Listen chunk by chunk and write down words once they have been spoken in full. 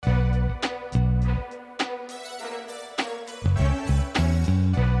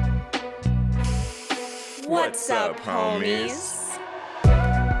What's up, homies?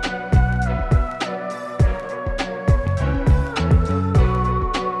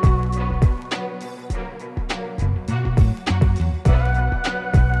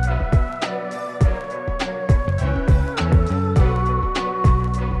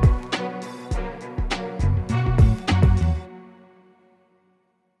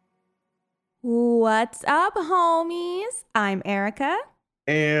 What's up, homies? I'm Erika.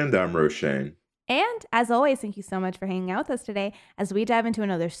 And I'm Roshane. And as always, thank you so much for hanging out with us today as we dive into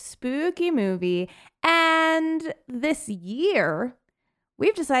another spooky movie. And this year,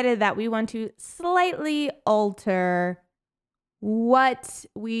 we've decided that we want to slightly alter what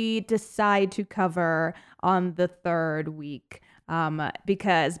we decide to cover on the third week.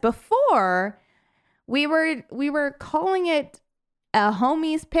 Because before, we were calling it a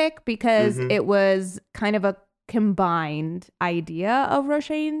homies pick because it was kind of a combined idea of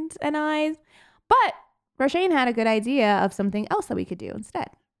Roshane's and I's, but Roshane had a good idea of something else that we could do instead.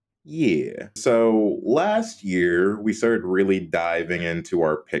 Yeah. So last year, we started really diving into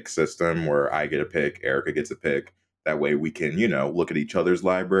our pick system where I get a pick, Erika gets a pick. That way we can, look at each other's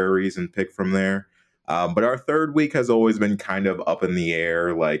libraries and pick from there. But our third week has always been kind of up in the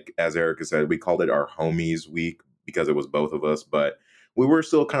air. Like, as Erika said, we called it our homies week because it was both of us, but we were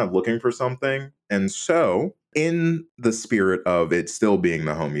still kind of looking for something. And so, in the spirit of it still being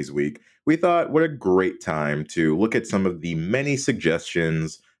the homies week, we thought what a great time to look at some of the many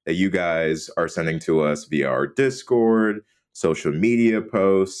suggestions that you guys are sending to us via our Discord, social media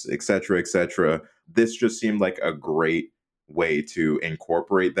posts, etc., etc. This just seemed like a great way to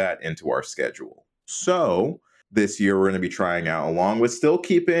incorporate that into our schedule. So, this year we're going to be trying out, along with still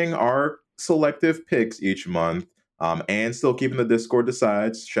keeping our selective picks each month, and still keeping the Discord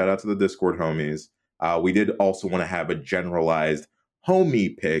decides. Shout out to the Discord homies. We did also want to have a generalized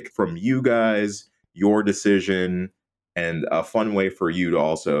homie pick from you guys, your decision, and a fun way for you to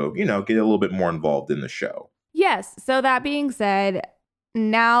also, get a little bit more involved in the show. Yes. So that being said,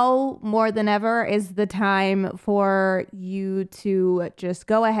 now more than ever is the time for you to just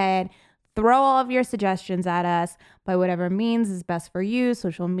go ahead, throw all of your suggestions at us by whatever means is best for you,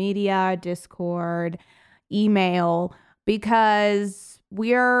 social media, Discord, email, because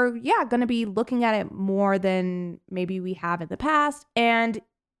we're going to be looking at it more than maybe we have in the past and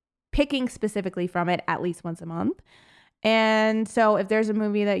picking specifically from it at least once a month. And so if there's a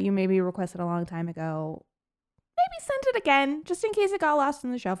movie that you maybe requested a long time ago, maybe send it again just in case it got lost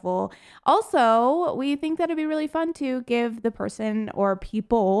in the shuffle. Also, we think that it'd be really fun to give the person or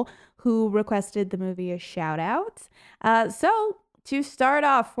people who requested the movie a shout out. So to start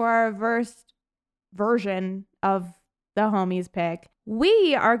off for our first version of the homies pick,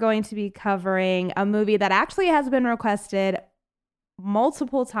 we are going to be covering a movie that actually has been requested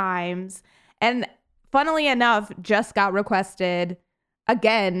multiple times and funnily enough just got requested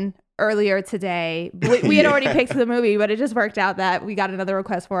again earlier today. We had already picked the movie, but it just worked out that we got another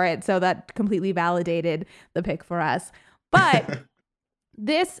request for it, so that completely validated the pick for us. But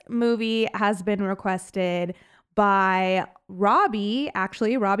this movie has been requested by Robbie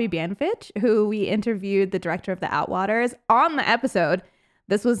Banfitch, who we interviewed, the director of The Outwaters, on the episode.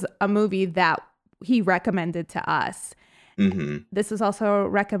 This was a movie that he recommended to us. This was also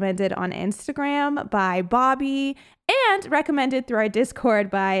recommended on Instagram by Bobby and recommended through our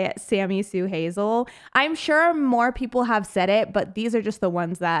Discord by Sammy Sue Hazel. I'm sure more people have said it, but these are just the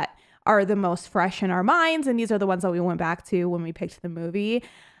ones that are the most fresh in our minds, and these are the ones that we went back to when we picked the movie.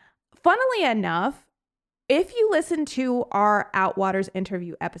 Funnily enough, if you listen to our Outwaters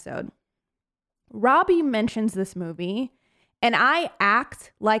interview episode, Robbie mentions this movie, and I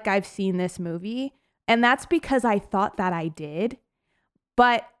act like I've seen this movie, and that's because I thought that I did.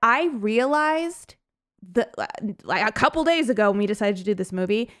 But I realized that like a couple days ago when we decided to do this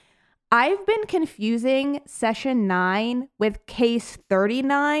movie, I've been confusing Session 9 with Case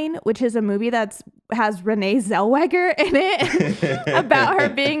 39, which is a movie that has Renee Zellweger in it about her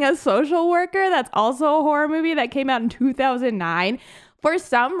being a social worker. That's also a horror movie that came out in 2009. For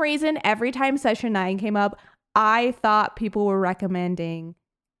some reason, every time Session 9 came up, I thought people were recommending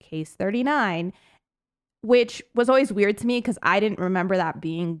Case 39, which was always weird to me because I didn't remember that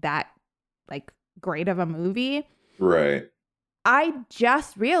being that like great of a movie. Right. I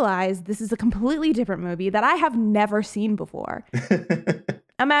just realized this is a completely different movie that I have never seen before.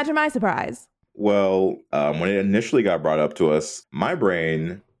 Imagine my surprise. Well, when it initially got brought up to us, my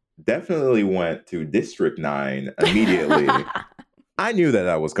brain definitely went to District 9 immediately. I knew that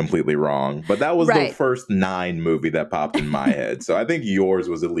I was completely wrong, but that was the first 9 movie that popped in my head. So I think yours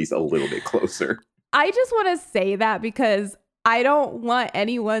was at least a little bit closer. I just want to say that because I don't want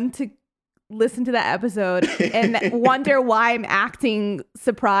anyone to listen to that episode and wonder why I'm acting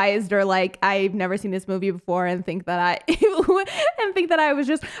surprised or like I've never seen this movie before and think that I was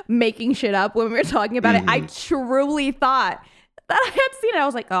just making shit up when we were talking about it. I truly thought that I had seen it. I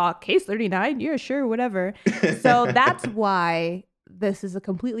was like, oh, case 39. Yeah, sure. Whatever. So that's why this is a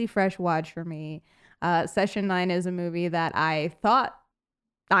completely fresh watch for me. Session 9 is a movie that I thought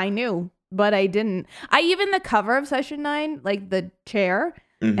I knew, but I didn't. Even the cover of Session 9, like the chair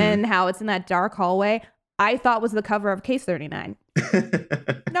and how it's in that dark hallway, I thought was the cover of Case 39.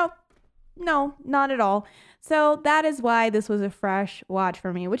 No, not at all. So that is why this was a fresh watch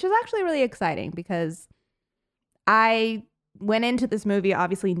for me, which is actually really exciting because I went into this movie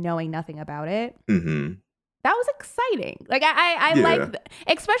obviously knowing nothing about it. That was exciting. Like I like,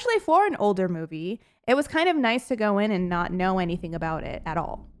 especially for an older movie, it was kind of nice to go in and not know anything about it at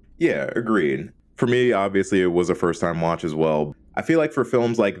all. Yeah, agreed. For me, obviously, it was a first-time watch as well. I feel like for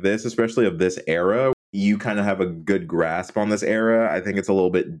films like this, especially of this era, you kind of have a good grasp on this era. I think it's a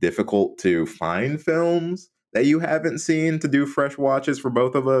little bit difficult to find films that you haven't seen to do fresh watches for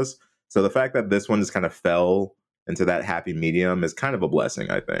both of us. So the fact that this one just kind of fell into that happy medium is kind of a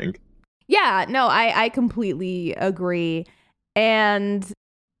blessing, I think. Yeah, no, I completely agree. And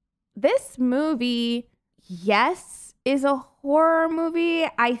this movie, yes, is a horror movie.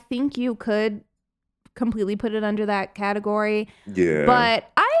 I think you could completely put it under that category. Yeah.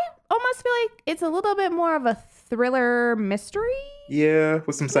 But I almost feel like it's a little bit more of a thriller mystery. Yeah,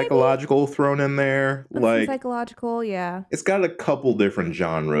 with some psychological thrown in there. Like psychological, yeah. It's got a couple different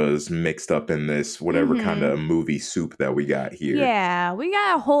genres mixed up in this, whatever kind of movie soup that we got here. Yeah, we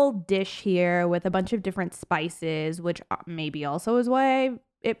got a whole dish here with a bunch of different spices, which maybe also is why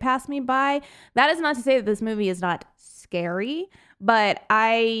it passed me by. That is not to say that this movie is not scary, but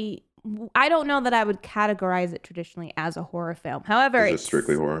I don't know that I would categorize it traditionally as a horror film. However, it's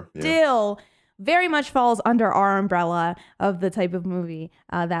strictly horror. Yeah. Still very much falls under our umbrella of the type of movie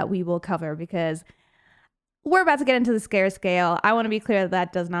that we will cover because we're about to get into the scare scale. I want to be clear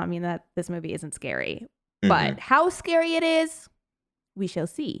that does not mean that this movie isn't scary. But how scary it is, we shall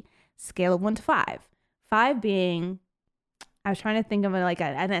see. Scale of 1 to 5. 5 being... I was trying to think of it like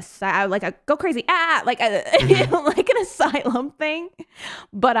a go crazy like an asylum thing,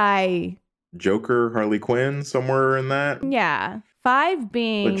 but Joker, Harley Quinn, somewhere in that. Yeah, 5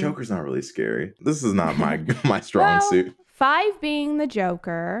 being. But Joker's not really scary. This is not my strong suit. 5 being the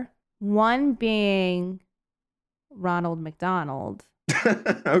Joker, 1 being Ronald McDonald.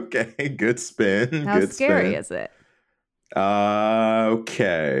 Okay, good spin. How good scary spin. is it?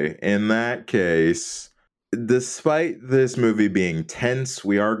 Okay, in that case. Despite this movie being tense,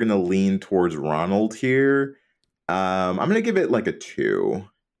 we are going to lean towards Ronald here. I'm going to give it like a 2.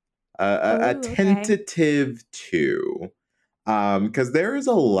 A tentative 2. Because there is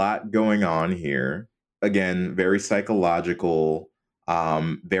a lot going on here. Again, very psychological,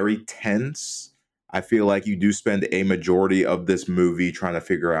 very tense. I feel like you do spend a majority of this movie trying to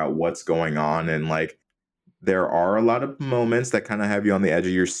figure out what's going on. And like, there are a lot of moments that kind of have you on the edge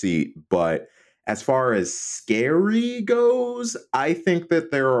of your seat, but as far as scary goes, I think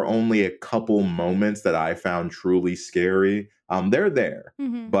that there are only a couple moments that I found truly scary. They're there,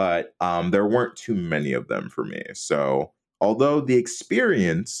 but there weren't too many of them for me. So although the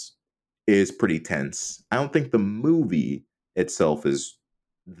experience is pretty tense, I don't think the movie itself is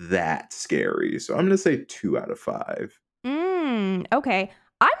that scary. So I'm going to say 2 out of 5. Okay.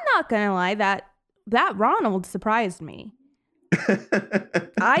 I'm not going to lie, that Ronald surprised me.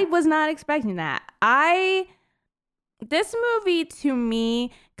 I was not expecting that. This movie to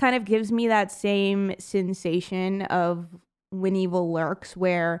me kind of gives me that same sensation of When Evil Lurks,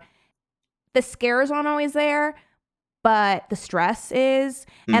 where the scares aren't always there, but the stress is.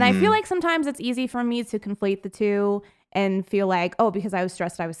 And I feel like sometimes it's easy for me to conflate the two and feel like, oh, because I was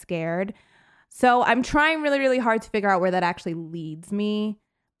stressed, I was scared. So I'm trying really, really hard to figure out where that actually leads me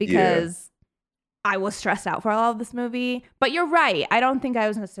because I was stressed out for all of this movie. But you're right. I don't think I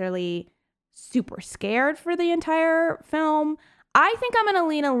was necessarily super scared for the entire film. I think I'm going to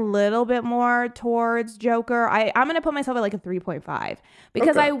lean a little bit more towards Joker. I'm going to put myself at like a 3.5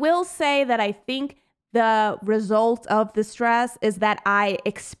 because I will say that I think the result of the stress is that I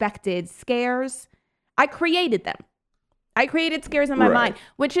expected scares. I created them. I created scares in my mind,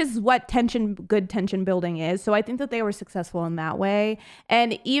 which is what good tension building is. So I think that they were successful in that way.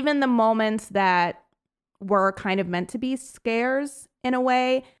 And even the moments that were kind of meant to be scares in a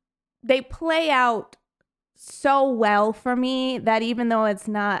way, they play out so well for me that even though it's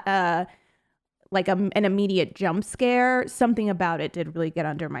not an immediate jump scare, something about it did really get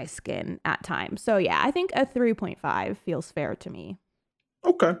under my skin at times. So yeah, I think a 3.5 feels fair to me.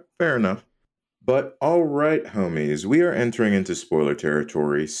 Okay, fair enough. But all right, homies, we are entering into spoiler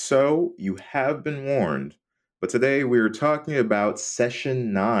territory, so you have been warned. But today we are talking about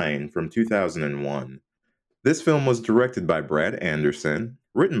Session 9 from 2001. This film was directed by Brad Anderson,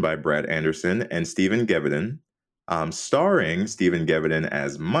 written by Brad Anderson and Stephen Gevedon, starring Stephen Gevedon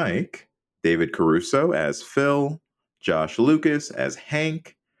as Mike, David Caruso as Phil, Josh Lucas as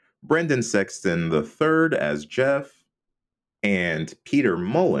Hank, Brendan Sexton III as Jeff, and Peter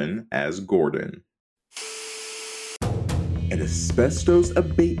Mullen as Gordon. An asbestos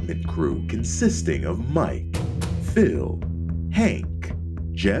abatement crew consisting of Mike, Phil, Hank,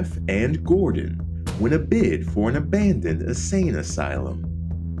 Jeff, and Gordon win a bid for an abandoned insane asylum.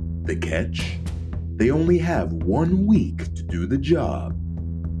 The catch? They only have 1 week to do the job.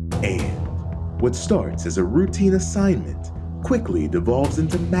 And what starts as a routine assignment quickly devolves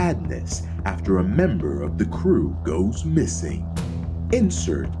into madness after a member of the crew goes missing.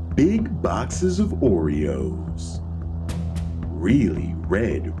 Insert big boxes of Oreos. Really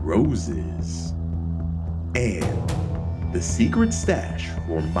red roses. And the secret stash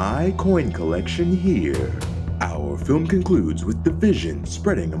for my coin collection here. Our film concludes with division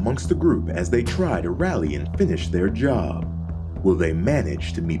spreading amongst the group as they try to rally and finish their job. Will they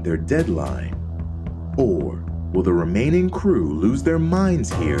manage to meet their deadline? Or will the remaining crew lose their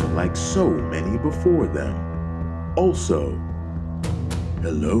minds here like so many before them? Also,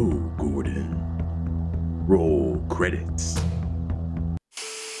 hello, Gordon. Roll credits.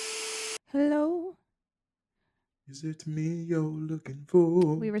 Hello. Is it me you're looking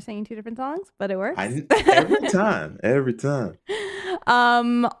for? We were singing two different songs, but it works. Every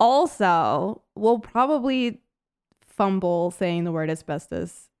time. Also, we'll probably fumble saying the word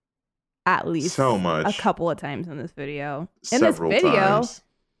asbestos at least so much a couple of times in this video. Several times.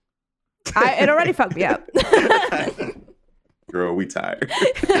 It already fucked me up. Girl, we tired.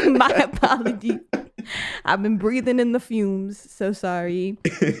 My apologies. I've been breathing in the fumes. So sorry.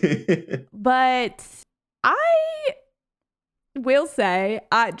 But I will say,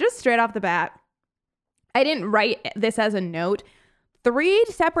 just straight off the bat, I didn't write this as a note. 3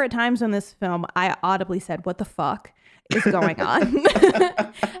 separate times in this film, I audibly said, "What the fuck is going on?"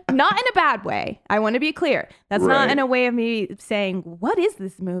 Not in a bad way. I want to be clear. That's right. Not in a way of me saying, "What is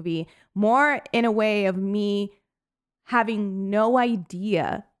this movie?" More in a way of me having no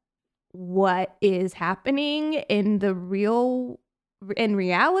idea what is happening in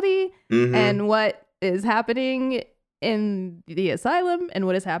reality, Mm-hmm. and what is happening in the asylum, and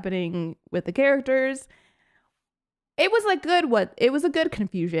what is happening with the characters. It was a good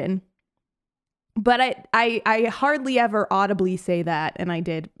confusion. But I hardly ever audibly say that, and I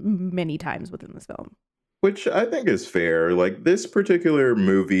did many times within this film. Which I think is fair. Like, this particular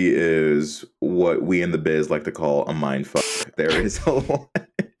movie is what we in the biz like to call a mindfuck. There's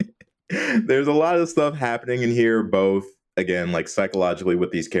a lot of stuff happening in here, both, again, like psychologically with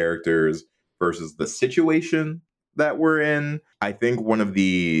these characters versus the situation that we're in. I think one of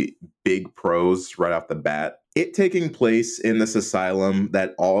the big pros right off the bat, it taking place in this asylum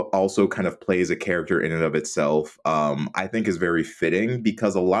that also kind of plays a character in and of itself, I think is very fitting,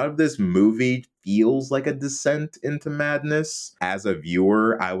 because a lot of this movie feels like a descent into madness. As a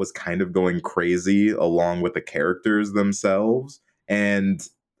viewer, I was kind of going crazy along with the characters themselves, and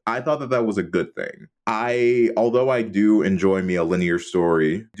I thought that was a good thing. Although I do enjoy me a linear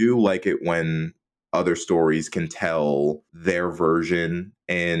story, do like it when other stories can tell their version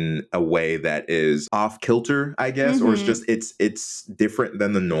in a way that is off kilter, I guess, Mm-hmm. or it's different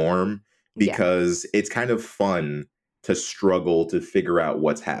than the norm, because it's kind of fun to struggle to figure out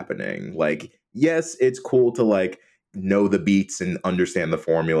what's happening. Like, yes, it's cool to like know the beats and understand the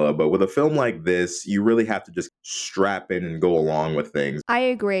formula, but with a film like this, you really have to just strap in and go along with things. I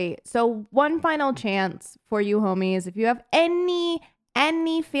agree. So one final chance for you homies, if you have any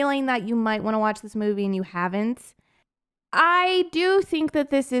feeling that you might want to watch this movie and you haven't, I do think that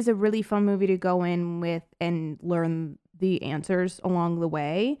this is a really fun movie to go in with and learn the answers along the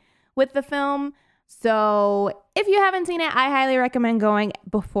way with the film. So if you haven't seen it, I highly recommend going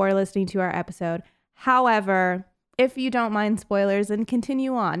before listening to our episode. However, if you don't mind spoilers, then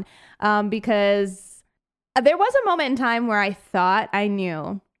continue on, because there was a moment in time where I thought I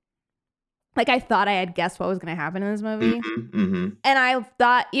knew. Like, I thought I had guessed what was going to happen in this movie. Mm-hmm, mm-hmm. And I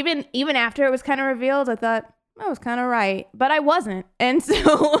thought, even after it was kind of revealed, I thought, I was kind of right. But I wasn't. And so even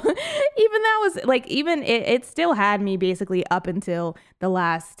that was, like, even it still had me basically up until the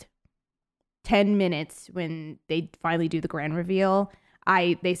last 10 minutes when they finally do the grand reveal.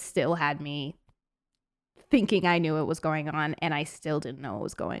 They still had me thinking I knew what was going on, and I still didn't know what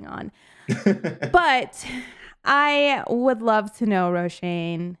was going on. But I would love to know,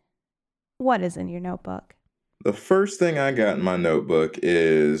 Roshane, what is in your notebook? The first thing I got in my notebook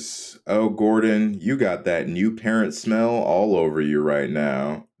is, oh, Gordon, you got that new parent smell all over you right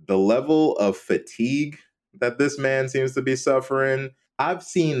now. The level of fatigue that this man seems to be suffering, I've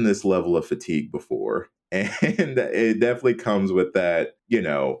seen this level of fatigue before. And it definitely comes with that,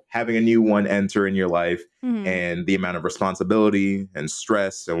 having a new one enter in your life and the amount of responsibility and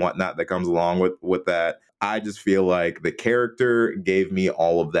stress and whatnot that comes along with that. I just feel like the character gave me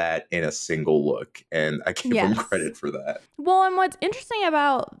all of that in a single look, and I give him credit for that. Well, and what's interesting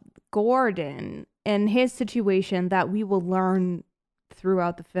about Gordon and his situation that we will learn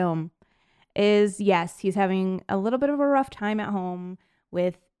throughout the film is, yes, he's having a little bit of a rough time at home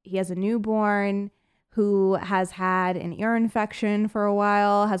he has a newborn who has had an ear infection for a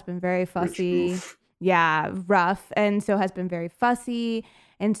while, has been very fussy. Yeah, rough. And so has been very fussy.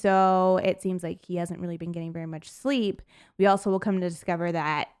 And so it seems like he hasn't really been getting very much sleep. We also will come to discover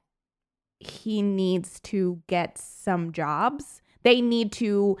that he needs to get some jobs. They need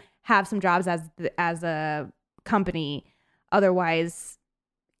to have some jobs as a company. Otherwise,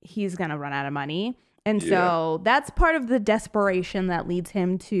 he's going to run out of money. And so that's part of the desperation that leads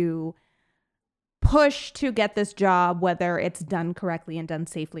him to push to get this job, whether it's done correctly and done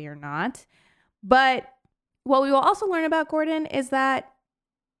safely or not. But what we will also learn about Gordon is that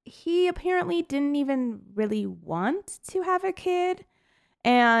he apparently didn't even really want to have a kid.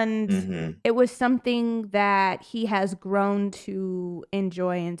 And it was something that he has grown to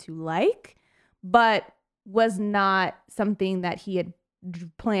enjoy and to like, but was not something that he had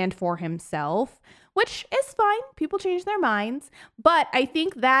planned for himself, which is fine. People change their minds. But I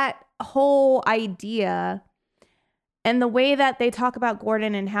think that whole idea and the way that they talk about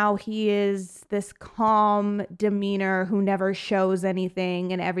Gordon and how he is this calm demeanor who never shows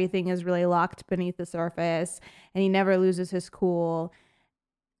anything and everything is really locked beneath the surface and he never loses his cool,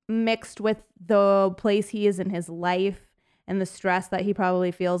 mixed with the place he is in his life and the stress that he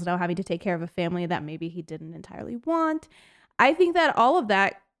probably feels now having to take care of a family that maybe he didn't entirely want. I think that all of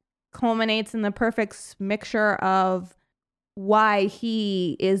that culminates in the perfect mixture of why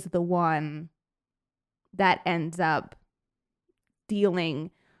he is the one that ends up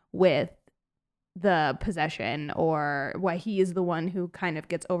dealing with the possession, or why he is the one who kind of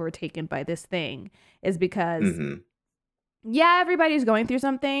gets overtaken by this thing, is because everybody's going through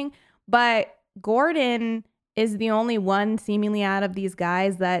something, but Gordon is the only one seemingly out of these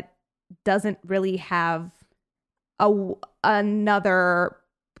guys that doesn't really have another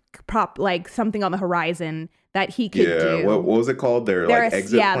prop, like something on the horizon that he could do. What was it called? Their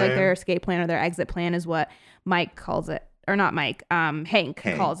exit plan? Like their escape plan or their exit plan is what Mike calls it. Or not Mike, Hank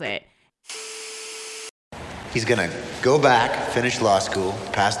calls it. He's gonna go back, finish law school,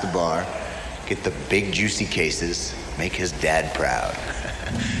 pass the bar, get the big juicy cases, make his dad proud.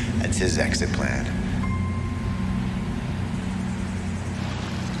 That's his exit plan.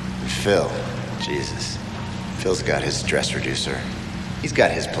 Phil, Jesus. Phil's got his stress reducer. He's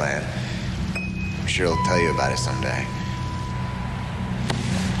got his plan. I'm sure he'll tell you about it someday.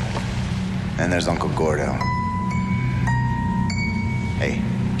 And there's Uncle Gordo. Hey,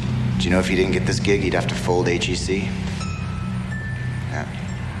 do you know if he didn't get this gig, he'd have to fold HEC? Yeah,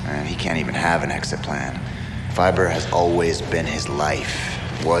 and he can't even have an exit plan. Fiber has always been his life.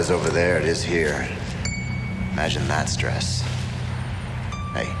 It was over there, it is here. Imagine that stress.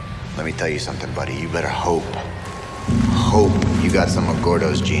 Hey, let me tell you something, buddy. You better hope you got some of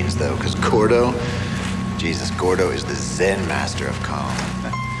Gordo's genes, though, because Gordo is the Zen master of calm.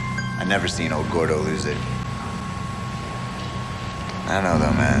 I never seen old Gordo lose it. I don't know,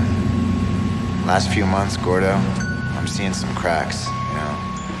 though, man. Last few months, Gordo, I'm seeing some cracks, you know.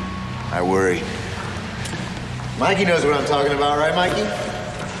 I worry. Mikey knows what I'm talking about, right, Mikey?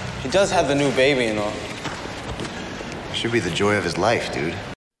 He does have the new baby and all. Should be the joy of his life, dude.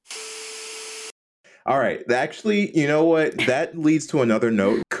 All right. Actually, you know what? That leads to another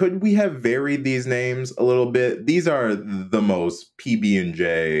note. Could we have varied these names a little bit? These are the most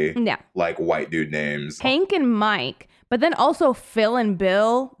PB&J, like white dude names. Hank and Mike. But then also Phil and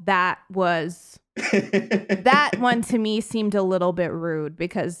Bill, that one to me seemed a little bit rude,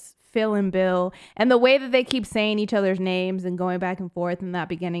 because Phil and Bill and the way that they keep saying each other's names and going back and forth in that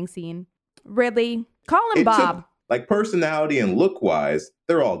beginning scene. Really? Call him Bob. Like personality and look wise,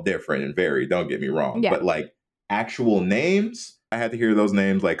 they're all different and varied. Don't get me wrong. Yeah. But like actual names, I had to hear those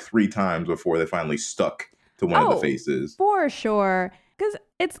names like 3 times before they finally stuck to one of the faces. For sure. Because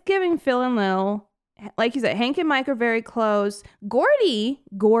it's giving Phil and Lil. Like you said, Hank and Mike are very close.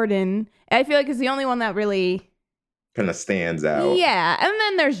 Gordon, I feel like is the only one that really kind of stands out. Yeah. And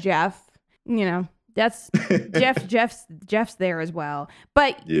then there's Jeff. You know, That's Jeff's there as well.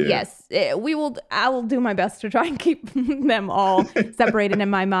 But Yeah. yes, I will do my best to try and keep them all separated in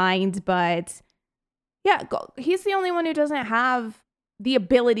my mind. But yeah, he's the only one who doesn't have the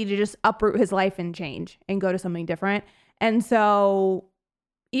ability to just uproot his life and change and go to something different. And so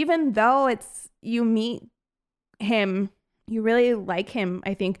even though you meet him, you really like him,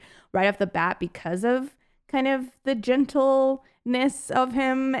 I think, right off the bat because of kind of the gentleness of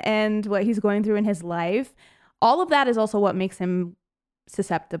him and what he's going through in his life. All of that is also what makes him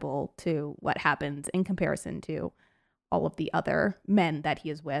susceptible to what happens in comparison to all of the other men that he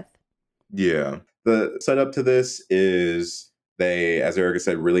is with. Yeah. The setup to this is they, as Erika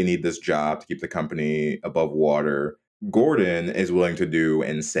said, really need this job to keep the company above water. Gordon is willing to do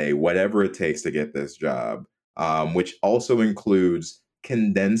and say whatever it takes to get this job, which also includes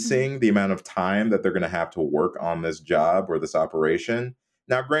condensing the amount of time that they're going to have to work on this job or this operation.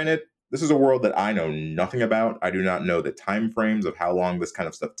 Now, granted, this is a world that I know nothing about. I do not know the time frames of how long this kind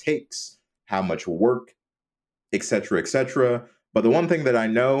of stuff takes, how much work, etc., etc. But the one thing that I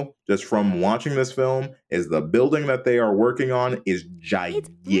know just from watching this film is the building that they are working on is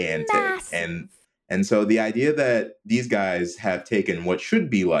gigantic. And so the idea that these guys have taken what should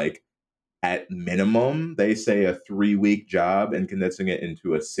be like, at minimum, they say a 3-week job and condensing it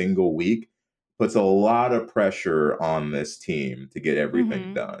into a single week puts a lot of pressure on this team to get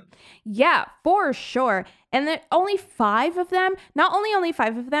everything done. Yeah, for sure. And then only 5 of them, not only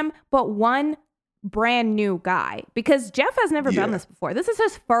 5 of them, but one brand new guy, because Jeff has never done this before. This is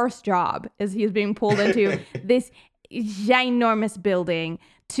his first job as he's being pulled into this ginormous building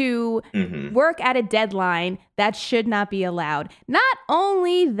to work at a deadline that should not be allowed. Not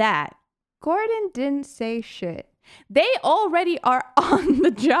only that, Gordon didn't say shit. They already are on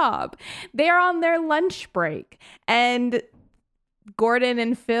the job. They're on their lunch break. And Gordon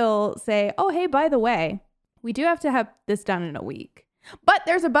and Phil say, oh, hey, by the way, we do have to have this done in a week. But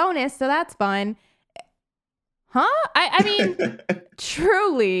there's a bonus, so that's fun. Huh? I mean,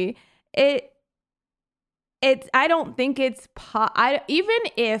 truly, I don't think it's, even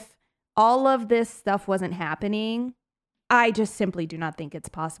if all of this stuff wasn't happening, I just simply do not think it's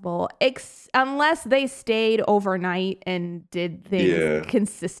possible, unless they stayed overnight and did things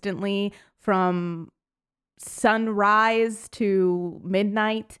consistently from sunrise to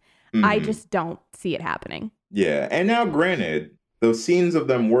midnight. I just don't see it happening. Yeah. And now, granted, those scenes of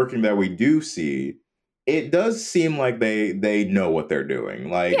them working that we do see, it does seem like they know what they're doing.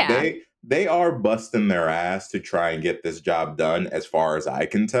 Like they are busting their ass to try and get this job done, as far as I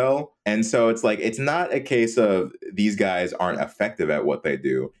can tell. And so it's like, it's not a case of these guys aren't effective at what they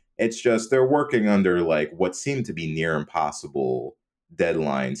do. It's just they're working under like what seem to be near impossible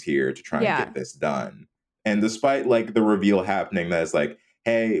deadlines here to try and get this done. And despite like the reveal happening that it's like,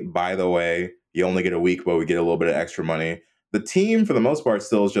 hey, by the way, you only get a week, but we get a little bit of extra money. The team, for the most part,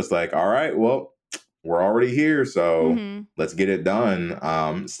 still is just like, all right, well, we're already here, so let's get it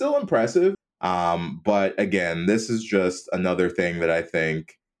done. Still impressive. But again, this is just another thing that I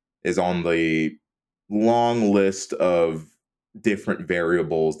think is on the long list of different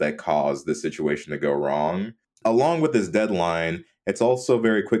variables that cause this situation to go wrong. Along with this deadline, it's also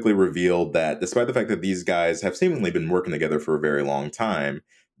very quickly revealed that despite the fact that these guys have seemingly been working together for a very long time,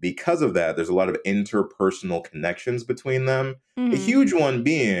 because of that, there's a lot of interpersonal connections between them. A huge one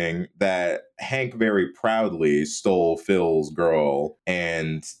being that Hank very proudly stole Phil's girl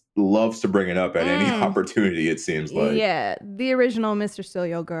and loves to bring it up at any opportunity, it seems like. Yeah, the original Mr. Steal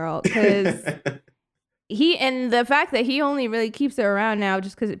Your Girl. Because and the fact that he only really keeps her around now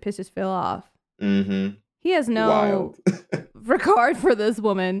just because it pisses Phil off. He has no regard for this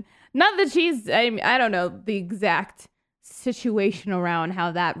woman. Not that she's, I don't know the exact situation around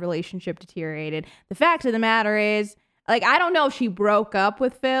how that relationship deteriorated. The fact of the matter is, like, I don't know if she broke up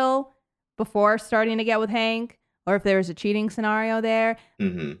with Phil before starting to get with Hank, or if there was a cheating scenario there.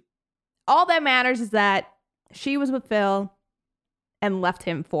 All that matters is that she was with Phil and left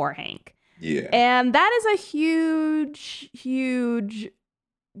him for Hank. Yeah. And that is a huge, huge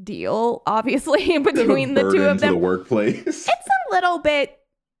deal, obviously, between the two of them. To the workplace. It's a little bit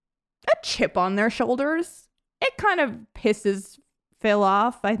a chip on their shoulders. It kind of pisses Phil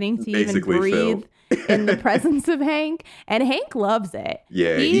off, I think, to Basically even breathe in the presence of Hank. And Hank loves it.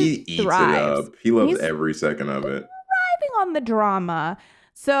 Yeah, he eats thrives. it up. He loves every second of it. Thriving on the drama.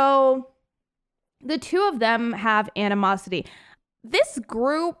 So the two of them have animosity. This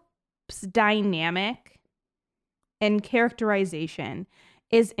group's dynamic and characterization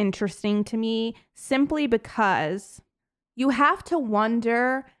is interesting to me simply because you have to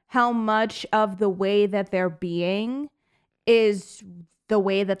wonder how much of the way that they're being is the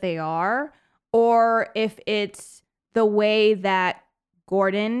way that they are, or if it's the way that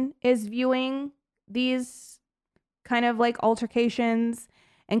Gordon is viewing these kind of like altercations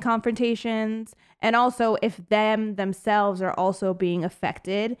and confrontations, and also if themselves are also being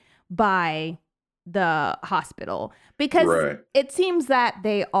affected by the hospital, because it seems that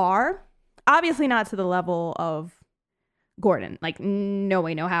they are, obviously not to the level of Gordon, like no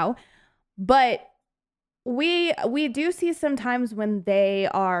way, no how, but we do see sometimes when they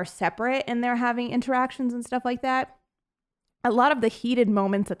are separate and they're having interactions and stuff like that, a lot of the heated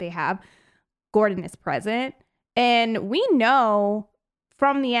moments that they have, Gordon is present. And we know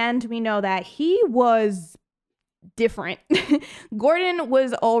from the end, we know that he was different. Gordon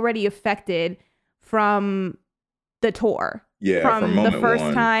was already affected from the tour. Yeah, from the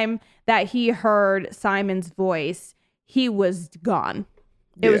first time that he heard Simon's voice, he was gone.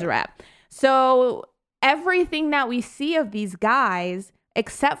 It was a wrap. So everything that we see of these guys,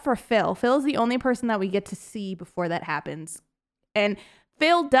 except for Phil's the only person that we get to see before that happens. And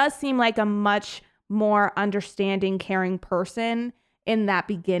Phil does seem like a much more understanding, caring person in that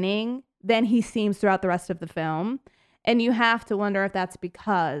beginning than he seems throughout the rest of the film. And you have to wonder if that's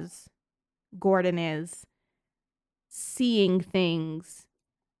because Gordon is seeing things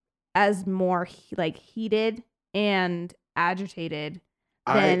as more like heated and agitated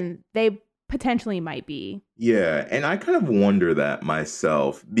than they potentially might be. Yeah, and I kind of wonder that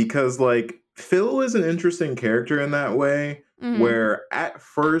myself, because like Phil is an interesting character in that way, where at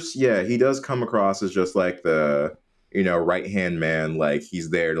first, yeah, he does come across as just like the, right-hand man, like he's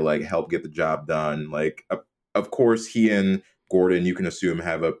there to like help get the job done. Like, of course, he and Gordon, you can assume,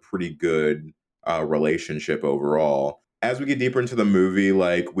 have a pretty good relationship overall. As we get deeper into the movie,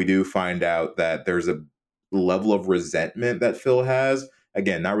 like we do find out that there's a level of resentment that Phil has.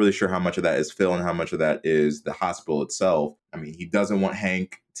 Again, not really sure how much of that is Phil and how much of that is the hospital itself. I mean, he doesn't want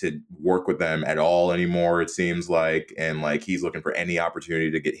Hank to work with them at all anymore, it seems like. And like he's looking for any opportunity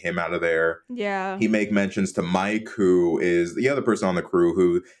to get him out of there. Yeah. He make mentions to Mike, who is the other person on the crew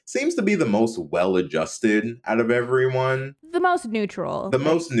who seems to be the most well-adjusted out of everyone. The most neutral. The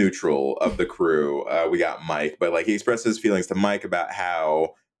most neutral of the crew. We got Mike, but like he expresses feelings to Mike about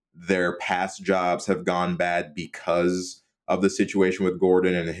how their past jobs have gone bad because of the situation with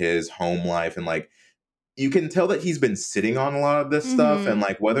Gordon and his home life. And like, you can tell that he's been sitting on a lot of this stuff, and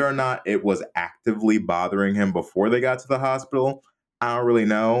like whether or not it was actively bothering him before they got to the hospital, I don't really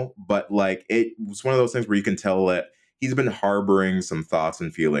know. But like, it was one of those things where you can tell that he's been harboring some thoughts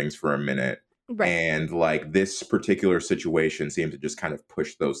and feelings for a minute. Right. And like this particular situation seemed to just kind of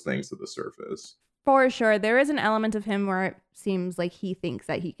push those things to the surface. For sure. There is an element of him where it seems like he thinks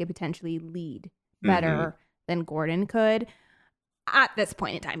that he could potentially lead better than Gordon could. At this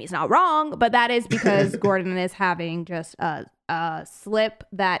point in time, he's not wrong, but that is because Gordon is having just a slip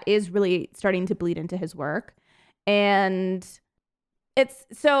that is really starting to bleed into his work. And it's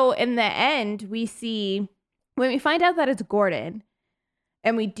so in the end, we see when we find out that it's Gordon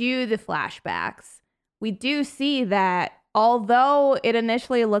and we do the flashbacks, we do see that although it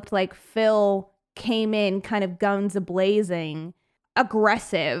initially looked like Phil came in kind of guns a-blazing,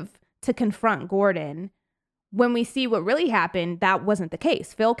 aggressive to confront Gordon, when we see what really happened, that wasn't the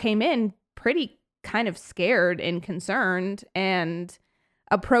case. Phil came in pretty kind of scared and concerned and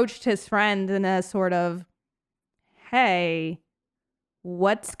approached his friend in a sort of, hey,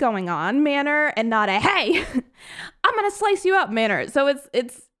 what's going on manner, and not a, hey, I'm going to slice you up manner. So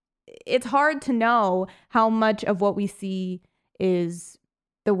it's hard to know how much of what we see is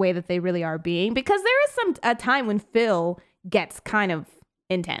the way that they really are being, because there is a time when Phil gets kind of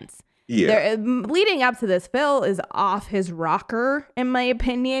intense. Yeah. Leading up to this, Phil is off his rocker, in my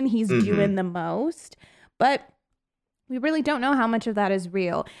opinion. He's doing the most, but we really don't know how much of that is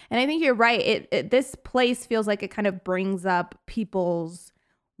real. And I think you're right. This place feels like it kind of brings up people's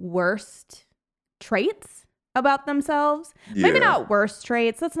worst traits about themselves. Yeah. Maybe not worst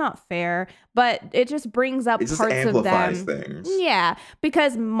traits. That's not fair. But it just brings up parts of them. Things. Yeah.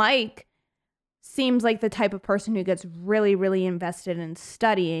 Because Mike seems like the type of person who gets really, really invested in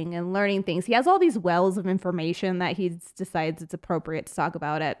studying and learning things. He has all these wells of information that he decides it's appropriate to talk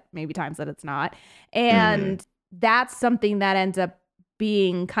about at maybe times that it's not. And that's something that ends up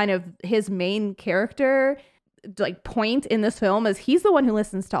being kind of his main character like point in this film, is he's the one who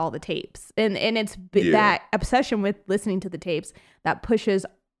listens to all the tapes. And it's that obsession with listening to the tapes that pushes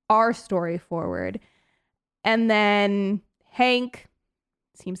our story forward. And then Hank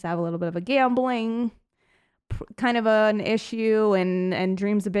seems to have a little bit of a gambling kind of an issue and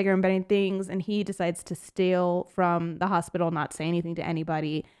dreams of bigger and better things. And he decides to steal from the hospital, not say anything to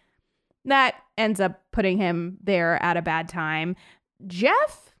anybody. That ends up putting him there at a bad time.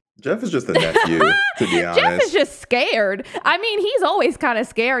 Jeff Jeff is just a nephew, to be honest. Jeff is just scared. I mean, he's always kind of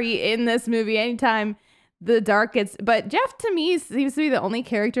scary in this movie anytime the dark gets. But Jeff, to me, seems to be the only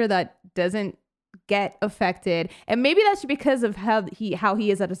character that doesn't get affected. And maybe that's because of how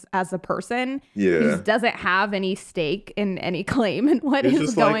he is as a person. Yeah. He doesn't have any stake in any claim in what It's is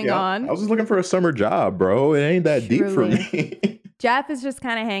just going like, on. I was just looking for a summer job, bro. It ain't that deep for me. Jeff is just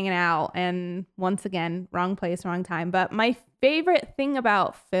kind of hanging out, and once again, wrong place, wrong time. But my favorite thing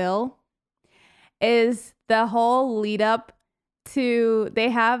about Phil is the whole lead up to, they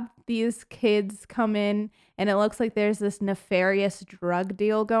have these kids come in and it looks like there's this nefarious drug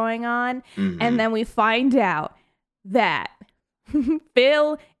deal going on. Mhm. And then we find out that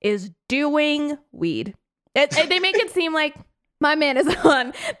Phil is doing weed. They make it seem like my man is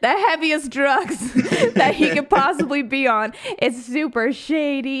on the heaviest drugs that he could possibly be on. It's super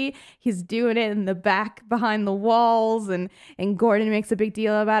shady. He's doing it in the back behind the walls, and Gordon makes a big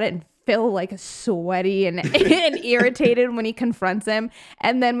deal about it, and Phil like sweaty and irritated when he confronts him.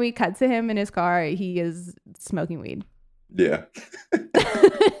 And then we cut to him in his car. He is smoking weed. Yeah.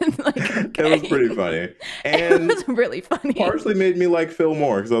 Like, okay. It was pretty funny. And it was really funny. Partially made me like Phil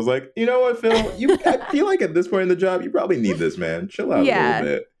more because I was like, you know what, Phil? I feel like at this point in the job, you probably need this, man. Chill out a little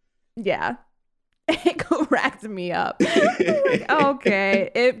bit. Yeah. It cracked me up. Like,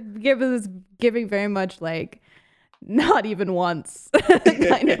 okay. It was giving very much like not even once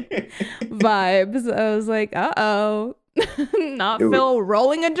kind of vibes. I was like, uh-oh. Not Phil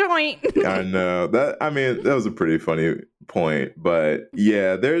rolling a joint. I know. That was a pretty funny point. But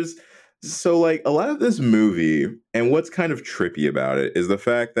yeah, so like a lot of this movie, and what's kind of trippy about it is the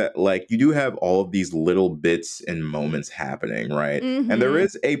fact that like you do have all of these little bits and moments happening, right? Mm-hmm. And there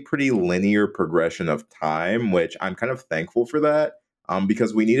is a pretty linear progression of time, which I'm kind of thankful for that.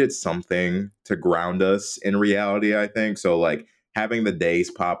 Because we needed something to ground us in reality, I think. So like having the days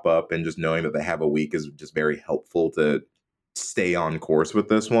pop up and just knowing that they have a week is just very helpful to stay on course with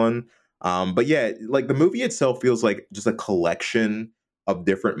this one. But yeah, like the movie itself feels like just a collection of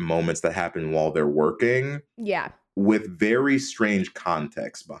different moments that happen while they're working. Yeah. With very strange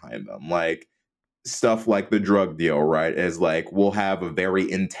context behind them. Like stuff like the drug deal, right? Is like we'll have a very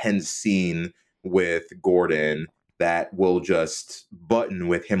intense scene with Gordon that will just button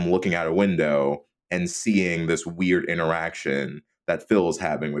with him looking out a window and seeing this weird interaction that Phil's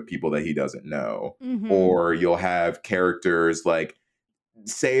having with people that he doesn't know. Mm-hmm. Or you'll have characters like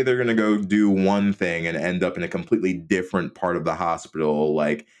say they're going to go do one thing and end up in a completely different part of the hospital,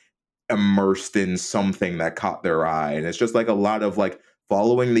 like immersed in something that caught their eye. And it's just like a lot of like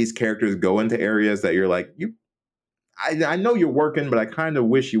following these characters go into areas that you're like, I know you're working, but I kind of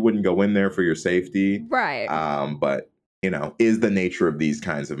wish you wouldn't go in there for your safety. Right. But, is the nature of these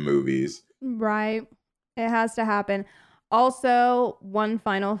kinds of movies. Right. It has to happen. Also, one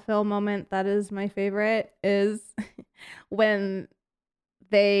final Phil moment that is my favorite is when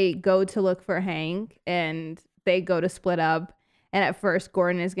they go to look for Hank and they go to split up. And at first,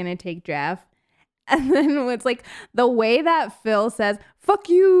 Gordon is going to take Jeff. And then it's like the way that Phil says, fuck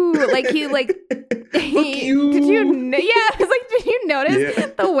you. Like he like, fuck you. Did you, it's like, did you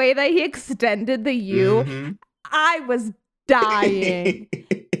notice the way that he extended the you? Mm-hmm. I was dying.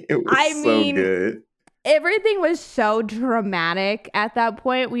 It was so good. Everything was so dramatic at that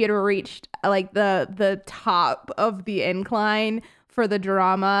point. We had reached like the top of the incline for the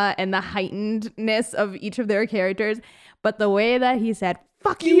drama and the heightenedness of each of their characters. But the way that he said,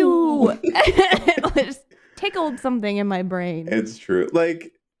 fuck you, it just tickled something in my brain. It's true.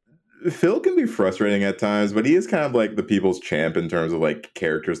 Like, Phil can be frustrating at times, but he is kind of like the people's champ in terms of like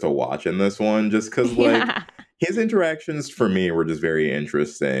characters to watch in this one, just because like his interactions for me were just very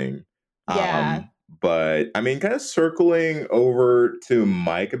interesting. Yeah. But I mean, kind of circling over to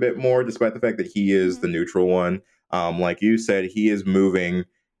Mike a bit more, despite the fact that he is the neutral one. Like you said, he is moving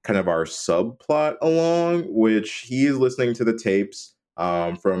kind of our subplot along, which he is listening to the tapes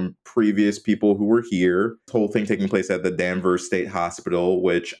from previous people who were here. This whole thing taking place at the Danvers State Hospital,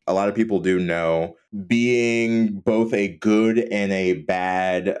 which a lot of people do know, being both a good and a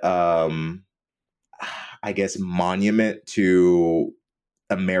bad, I guess, monument to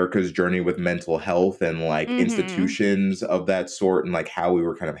America's journey with mental health and like institutions of that sort, and like how we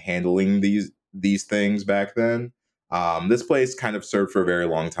were kind of handling these things back then. This place kind of served for a very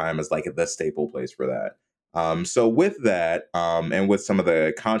long time as like the staple place for that. So with that, and with some of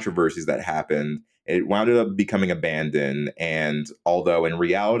the controversies that happened, it wound up becoming abandoned. And although in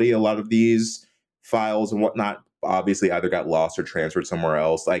reality, a lot of these files and whatnot obviously either got lost or transferred somewhere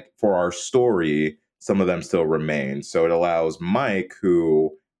else, like for our story, some of them still remain. So it allows Mike,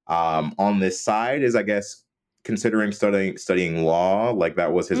 who on this side is, I guess, considering studying law. Like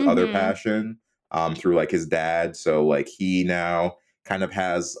that was his other passion through like his dad. So like he now kind of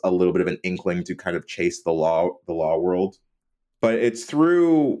has a little bit of an inkling to kind of chase the law world. But it's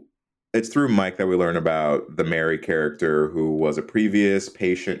through Mike that we learn about the Mary character, who was a previous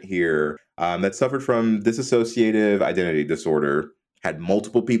patient here that suffered from dissociative identity disorder, had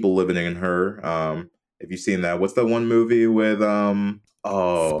multiple people living in her. If you've seen that, what's the one movie with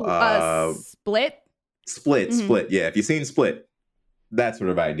Split? Split. Yeah, if you've seen Split, that sort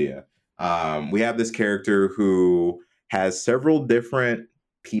of idea. We have this character who has several different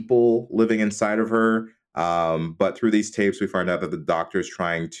people living inside of her. But through these tapes, we find out that the doctor is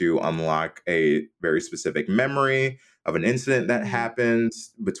trying to unlock a very specific memory of an incident that happened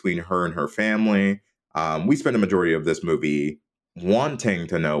between her and her family. We spend a majority of this movie wanting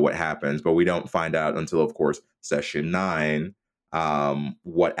to know what happens, but we don't find out until, of course, session 9,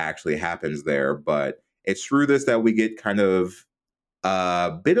 what actually happens there. But it's through this that we get kind of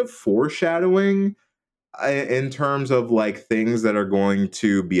a bit of foreshadowing in terms of like things that are going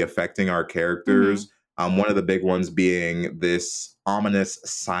to be affecting our characters. One of the big ones being this ominous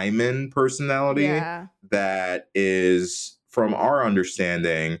Simon personality that is, from our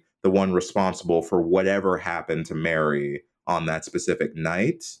understanding, the one responsible for whatever happened to Mary on that specific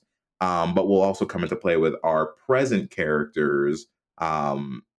night. But will also come into play with our present characters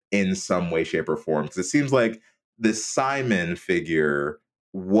in some way, shape, or form. Because it seems like this Simon figure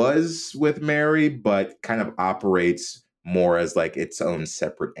was with Mary, but kind of operates more as like its own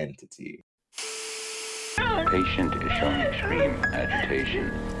separate entity. The patient is showing extreme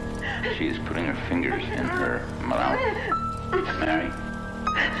agitation. She is putting her fingers in her mouth.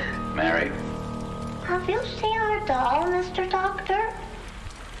 Mary. Have you seen our doll, Mr. Doctor?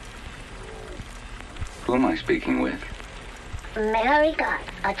 Who am I speaking with? Mary got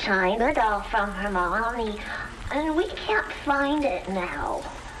a China doll from her mommy, and we can't find it now.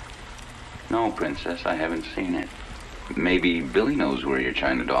 No, Princess, I haven't seen it. Maybe Billy knows where your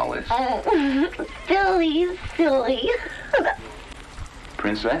China doll is. Billy's silly.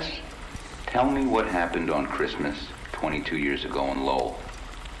 Princess, tell me what happened on Christmas 22 years ago in Lowell.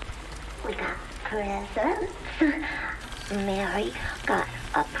 We got presents. Mary got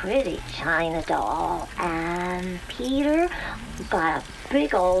a pretty China doll, and Peter got a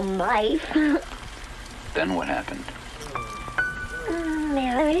big old knife. Then what happened?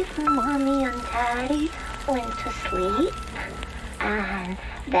 Mary's mommy and daddy went to sleep, and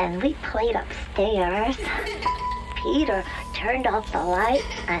then we played upstairs. Peter turned off the light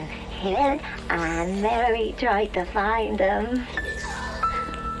and hid, and Mary tried to find him.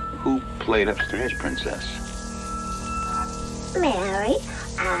 Who played upstairs, Princess? Mary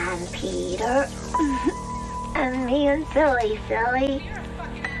and Peter and me and Billy, silly.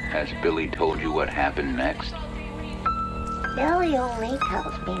 Has Billy told you what happened next? Billy only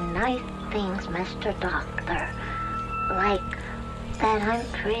tells me nice things, Mr. Doctor. Like that I'm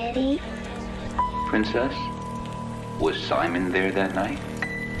pretty. Princess, was Simon there that night?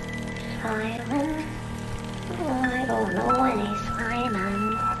 Simon? I don't know any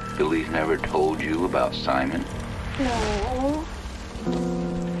Simon. Billy's never told you about Simon? No.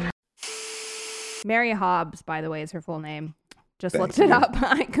 Mary Hobbs, by the way, is her full name. Just looked it up.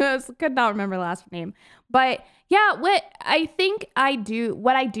 I could not remember the last name. But yeah, what I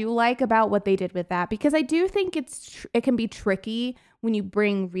do like about what they did with that, because I do think it can be tricky when you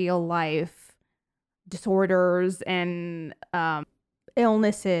bring real life disorders and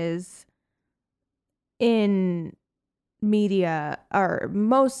illnesses in media, are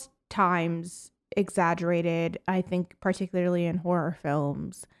most times exaggerated, I think, particularly in horror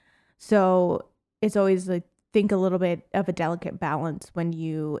films. So it's always like, think a little bit of a delicate balance when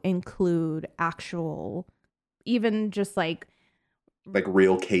you include actual, even just like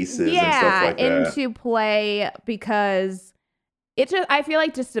real cases and stuff like that into play, because I feel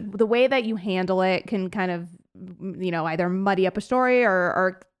like just the way that you handle it can kind of, either muddy up a story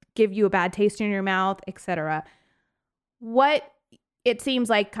or give you a bad taste in your mouth, etc. What it seems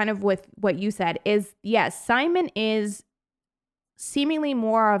like, kind of with what you said, is yes, Simon is seemingly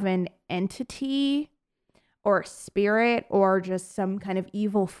more of an entity or spirit or just some kind of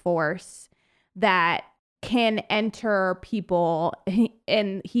evil force that can enter people.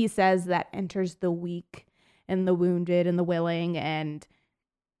 And he says that enters the weak and the wounded and the willing, and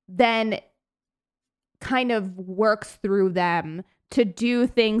then kind of works through them to do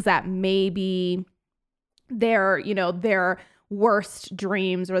things that maybe their worst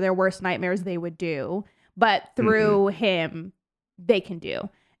dreams or their worst nightmares they would do, but through him they can do.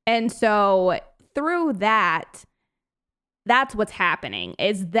 And so through that, that's what's happening,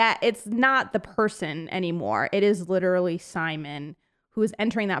 is that it's not the person anymore. It is literally Simon who is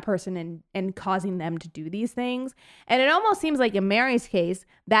entering that person and causing them to do these things. And it almost seems like in Mary's case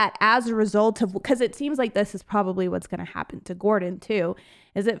that as a result of, because it seems like this is probably what's going to happen to Gordon too,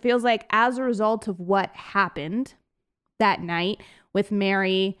 is it feels like as a result of what happened that night with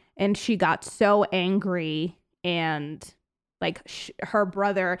Mary, and she got so angry, and like her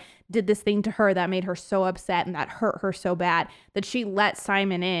brother did this thing to her that made her so upset and that hurt her so bad that she let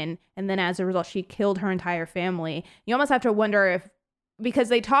Simon in. And then as a result, she killed her entire family. You almost have to wonder if, because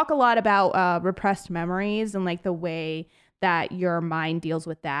they talk a lot about repressed memories and like the way that your mind deals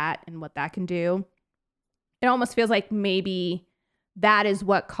with that and what that can do. It almost feels like maybe that is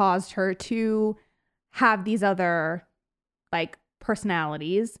what caused her to have these other like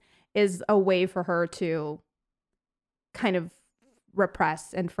personalities, is a way for her to kind of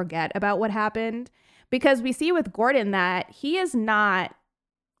repress and forget about what happened. Because we see with Gordon that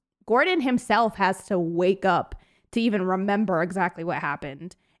Gordon himself has to wake up to even remember exactly what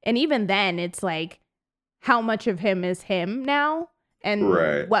happened. And even then it's like, how much of him is him now? And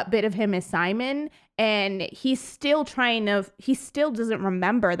what bit of him is Simon? And he still doesn't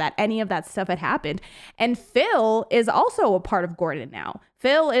remember that any of that stuff had happened. And Phil is also a part of Gordon now.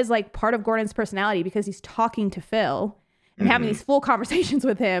 Phil is like part of Gordon's personality because he's talking to Phil and having these full conversations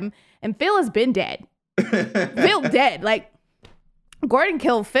with him. And Phil has been dead. Phil dead. Like, Gordon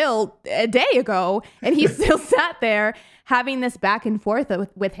killed Phil a day ago, and he still sat there having this back and forth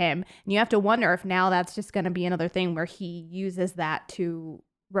with him. And you have to wonder if now that's just going to be another thing where he uses that to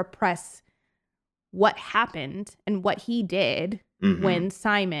repress what happened and what he did when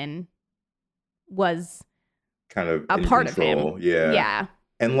Simon was kind of a part control. of him. Yeah.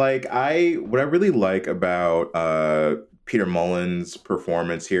 And like what I really like about Peter Mullen's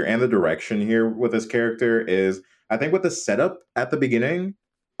performance here and the direction here with his character is, I think with the setup at the beginning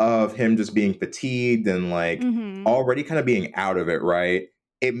of him just being fatigued and like already kind of being out of it, right?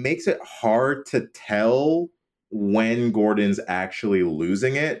 It makes it hard to tell when Gordon's actually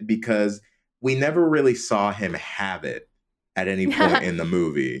losing it, because we never really saw him have it at any point in the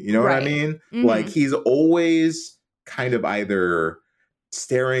movie. You know what I mean? Like, he's always kind of either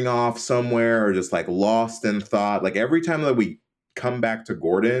staring off somewhere or just like lost in thought. Like, every time that we come back to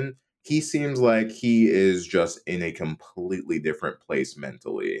Gordon, he seems like he is just in a completely different place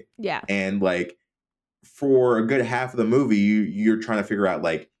mentally. Yeah. And like, for a good half of the movie, you're trying to figure out,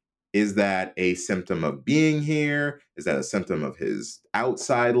 like, is that a symptom of being here? Is that a symptom of his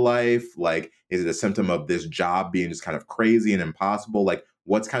outside life? Like, is it a symptom of this job being just kind of crazy and impossible? Like,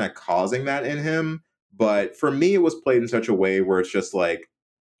 what's kind of causing that in him? But for me, it was played in such a way where it's just like,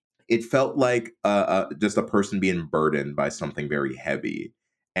 it felt like just a person being burdened by something very heavy.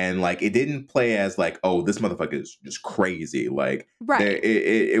 And like, it didn't play as like, oh, this motherfucker is just crazy. Like,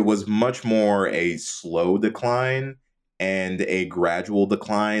 it was much more a slow decline and a gradual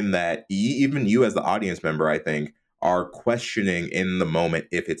decline that even you as the audience member, I think, are questioning in the moment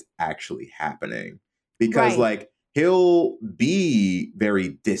if it's actually happening. Because like, he'll be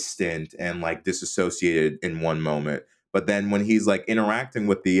very distant and like disassociated in one moment. But then when he's like interacting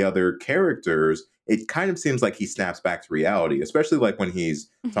with the other characters, it kind of seems like he snaps back to reality, especially like when he's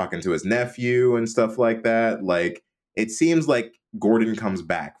talking to his nephew and stuff like that. Like, it seems like Gordon comes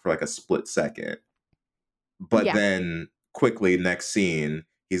back for like a split second. But then quickly, next scene,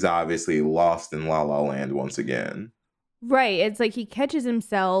 he's obviously lost in La La Land once again. Right. It's like he catches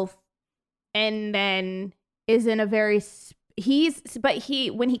himself and then is in a very...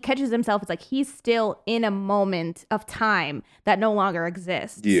 when he catches himself, it's like he's still in a moment of time that no longer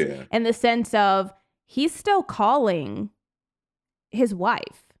exists. Yeah. In the sense of he's still calling his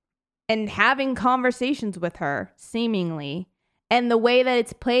wife and having conversations with her, seemingly. And the way that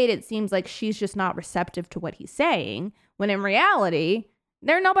it's played, it seems like she's just not receptive to what he's saying, when in reality,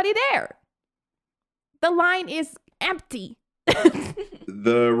 there's nobody there. The line is empty.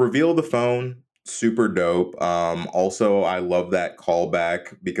 The reveal of the phone, super dope. Also, I love that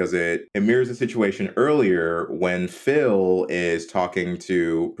callback because it mirrors a situation earlier when Phil is talking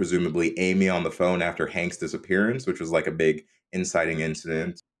to presumably Amy on the phone after Hank's disappearance, which was like a big inciting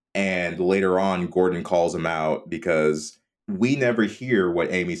incident. And later on, Gordon calls him out because we never hear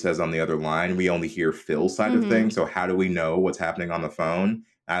what Amy says on the other line. We only hear Phil's side of things. So how do we know what's happening on the phone?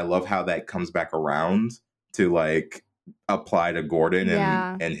 I love how that comes back around to like apply to Gordon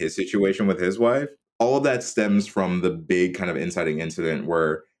and his situation with his wife. All of that stems from the big kind of inciting incident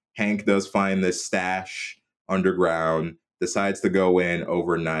where Hank does find this stash underground, decides to go in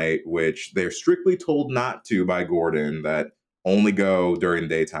overnight, which they're strictly told not to by Gordon, that only go during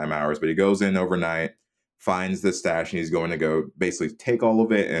daytime hours. But he goes in overnight, finds the stash and he's going to go basically take all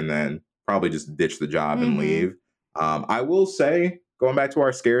of it and then probably just ditch the job and leave. I will say, going back to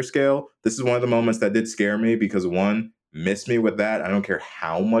our scare scale, this is one of the moments that did scare me because one, miss me with that. I don't care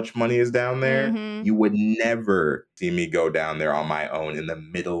how much money is down there. You would never see me go down there on my own in the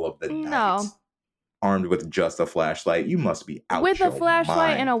middle of the night, armed with just a flashlight. You must be out with a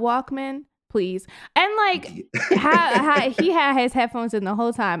flashlight and a Walkman, please. And like, he had his headphones in the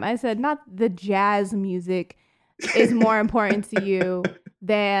whole time. I said, not the jazz music is more important to you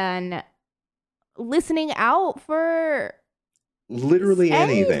than listening out for literally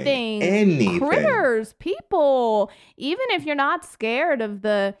anything. Critters, people. Even if you're not scared of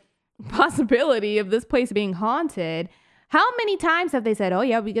the possibility of this place being haunted, how many times have they said, oh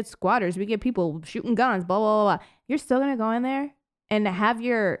yeah, we get squatters, we get people shooting guns, blah, blah, blah, blah. You're still going to go in there and have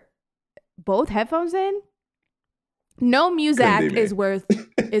your both headphones in? No music is worth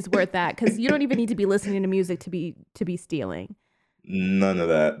that, because you don't even need to be listening to music to be stealing. None of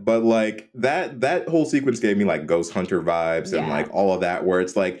that. But like that whole sequence gave me like Ghost Hunter vibes and like all of that, where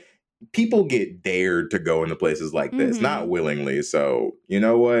it's like people get dared to go into places like this, not willingly. So you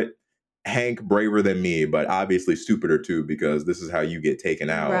know what? Hank, braver than me, but obviously stupider too, because this is how you get taken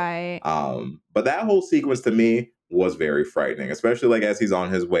out. Right. But that whole sequence to me was very frightening, especially like as he's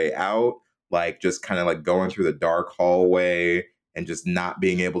on his way out, like just kind of like going through the dark hallway and just not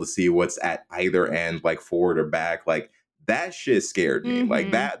being able to see what's at either end, like forward or back. Like that shit scared me.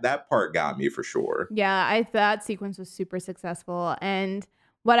 Like that part got me for sure. Yeah, that sequence was super successful. And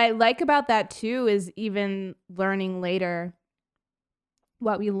what I like about that too is even learning later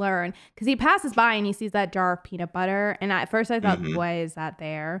what we learn, because he passes by and he sees that jar of peanut butter, and at first I thought, why is that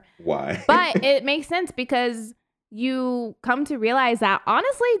there? Why? But it makes sense, because you come to realize that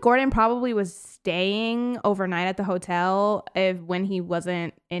honestly Gordon probably was staying overnight at the hotel when he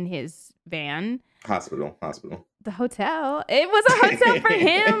wasn't in his van. Hospital. The hotel. It was a hotel for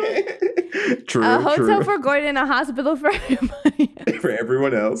him. True. A hotel for Gordon, a hospital for everybody else. For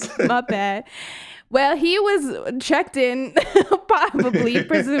everyone else. My bad. Well, he was checked in,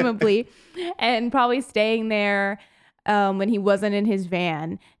 presumably, and probably staying there when he wasn't in his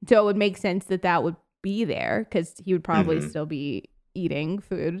van. So it would make sense that would be there, because he would probably still be eating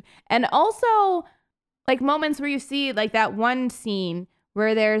food. And also, like, moments where you see, like, that one scene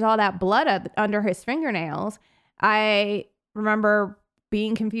where there's all that blood under his fingernails. I remember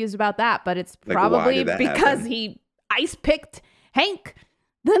being confused about that, but it's probably because he ice-picked Hank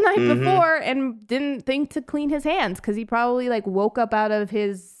the night before and didn't think to clean his hands, because he probably like woke up out of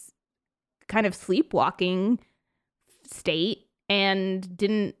his kind of sleepwalking state and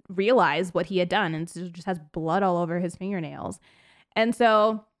didn't realize what he had done, and so just has blood all over his fingernails. And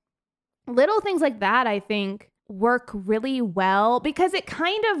so little things like that, I think, work really well, because it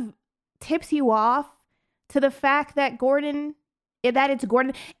kind of tips you off to the fact that it's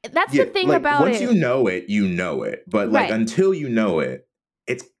Gordon. That's the thing about once it. Once you know it. But like until you know it,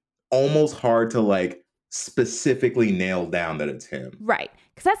 it's almost hard to like specifically nail down that it's him. Right.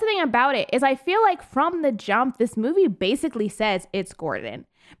 Because that's the thing about it, is I feel like from the jump, this movie basically says it's Gordon.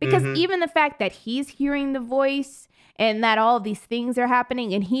 Because even the fact that he's hearing the voice and that all of these things are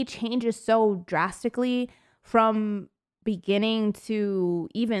happening, and he changes so drastically from beginning to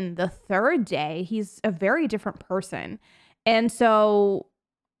even the third day, he's a very different person. And so,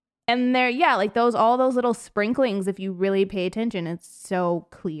 and there, like all those little sprinklings, if you really pay attention, it's so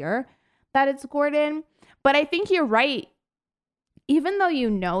clear that it's Gordon. But I think you're right. Even though you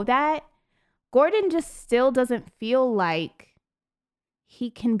know that, Gordon just still doesn't feel like he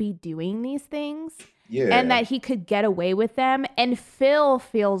can be doing these things. Yeah. And that he could get away with them. And Phil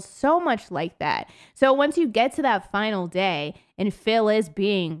feels so much like that. So once you get to that final day and Phil is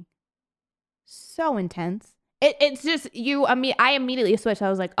being so intense, it's just I immediately switched. I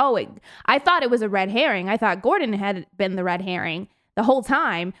was like, oh, I thought it was a red herring. I thought Gordon had been the red herring the whole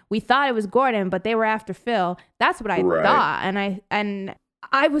time. We thought it was Gordon, but they were after Phil. That's what I thought. And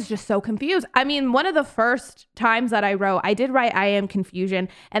I was just so confused. I mean, one of the first times that I did write I am confusion.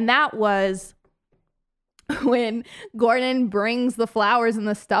 And that was when Gordon brings the flowers and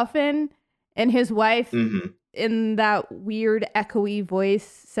the stuff in, and his wife in that weird echoey voice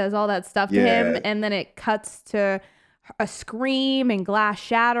says all that stuff to him, and then it cuts to a scream and glass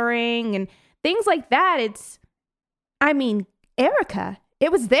shattering and things like that. Erika,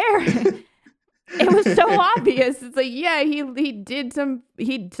 it was there. It was so obvious. It's like, yeah, he did something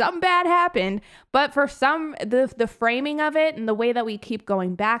bad happened, but for the framing of it and the way that we keep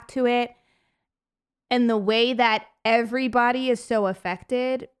going back to it, and the way that everybody is so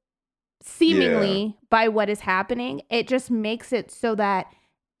affected, seemingly, by what is happening, it just makes it so that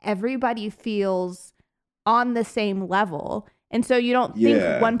everybody feels on the same level. And so you don't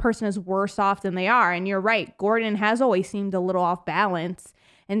think one person is worse off than they are. And you're right. Gordon has always seemed a little off balance.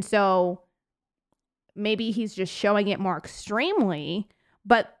 And so maybe he's just showing it more extremely,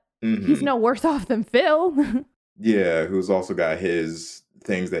 but he's no worse off than Phil. Yeah, who's also got his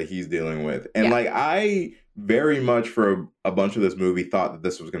things that he's dealing with. And like, I very much for a bunch of this movie thought that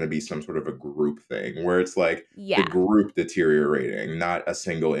this was going to be some sort of a group thing where it's like the group deteriorating, not a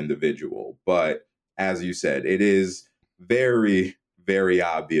single individual. But as you said, it is very, very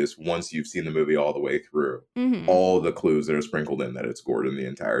obvious once you've seen the movie all the way through. All the clues that are sprinkled in that it's Gordon the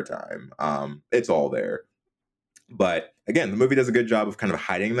entire time. It's all there. But again, the movie does a good job of kind of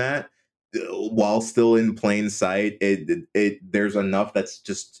hiding that while still in plain sight. There's enough that's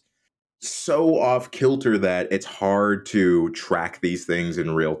just so off kilter that it's hard to track these things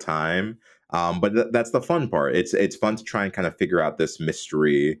in real time. But that's the fun part. It's fun to try and kind of figure out this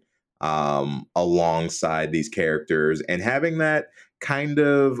mystery alongside these characters, and having that kind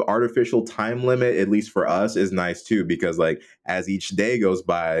of artificial time limit, at least for us, is nice too, because like as each day goes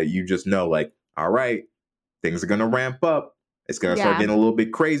by, you just know like, all right, things are going to ramp up. It's going to start getting a little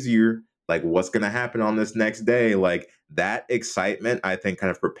bit crazier. Like what's going to happen on this next day? Like that excitement, I think,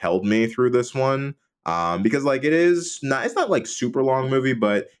 kind of propelled me through this one. Because like it's not like super long movie,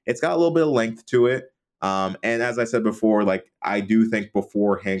 but it's got a little bit of length to it. And as I said before, like I do think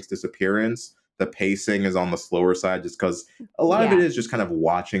before Hank's disappearance, the pacing is on the slower side, just because a lot of it is just kind of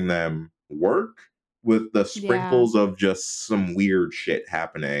watching them work with the sprinkles of just some weird shit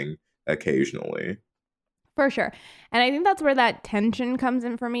happening occasionally. For sure. And I think that's where that tension comes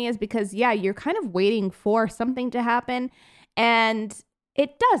in for me, is because, you're kind of waiting for something to happen and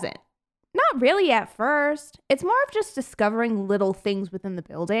it doesn't. Not really at first. It's more of just discovering little things within the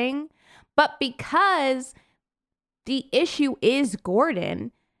building. But because the issue is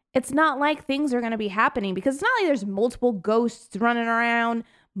Gordon, it's not like things are going to be happening, because it's not like there's multiple ghosts running around,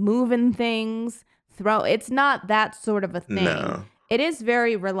 moving things, it's not that sort of a thing. No. It is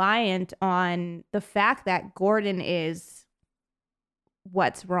very reliant on the fact that Gordon is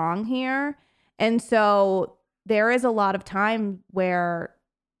what's wrong here. And so there is a lot of time where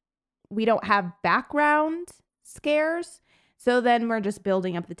we don't have background scares. So then we're just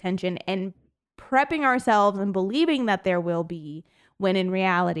building up the tension and prepping ourselves and believing that there will be, when in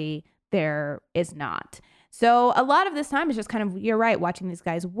reality there is not. So a lot of this time is just kind of, you're right, watching these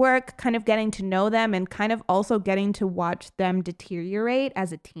guys work, kind of getting to know them, and kind of also getting to watch them deteriorate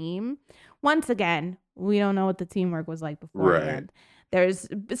as a team. Once again, we don't know what the teamwork was like beforehand. There's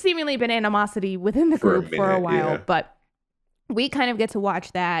seemingly been animosity within the group for a while, but we kind of get to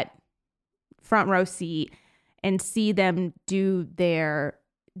watch that front row seat and see them do their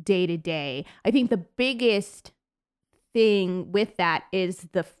day to day. I think the biggest thing with that is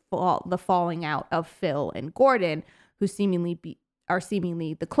the falling out of Phil and Gordon, who are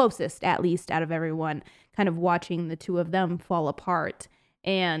seemingly the closest, at least out of everyone, kind of watching the two of them fall apart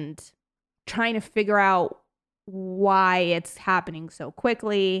and trying to figure out why it's happening so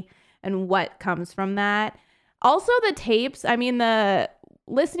quickly and what comes from that. Also the tapes, I mean,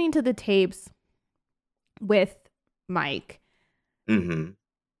 listening to the tapes with Mike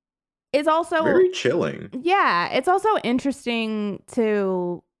is also very chilling. Yeah, it's also interesting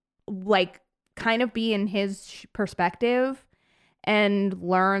to like kind of be in his perspective and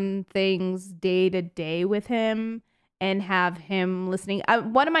learn things day to day with him and have him listening.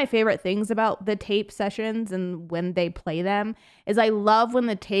 One of my favorite things about the tape sessions and when they play them is I love when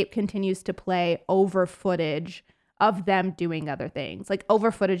the tape continues to play over footage of them doing other things, like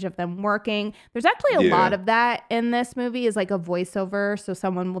over footage of them working. There's actually a lot of that in this movie, is like a voiceover. So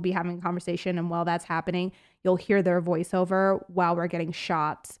someone will be having a conversation, and while that's happening, you'll hear their voiceover while we're getting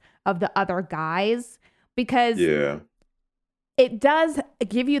shots of the other guys, because it does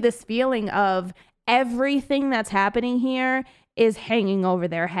give you this feeling of everything that's happening here is hanging over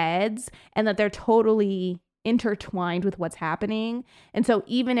their heads and that they're totally intertwined with what's happening. And so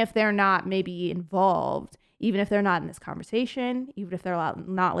even if they're not maybe involved, even if they're not in this conversation, even if they're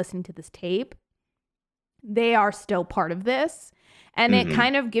not listening to this tape, they are still part of this. And it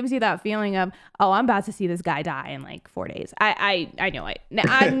kind of gives you that feeling of, oh, I'm about to see this guy die in like 4 days. I know it.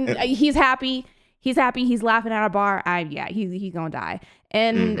 He's happy. He's happy. He's laughing at a bar. He's gonna die.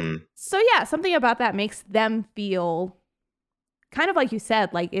 And so something about that makes them feel kind of like you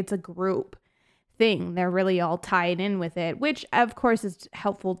said, like it's a group thing. They're really all tied in with it, which of course is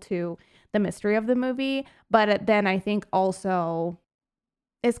helpful to the mystery of the movie. But then I think also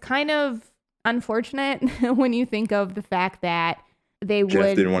it's kind of unfortunate when you think of the fact that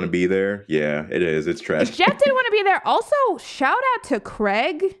Jeff didn't want to be there. Yeah, it is. It's trash. Jeff didn't want to be there. Also, shout out to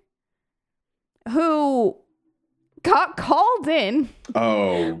Craig, who got called in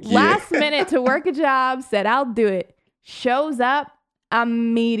last minute to work a job, said, I'll do it. Shows up,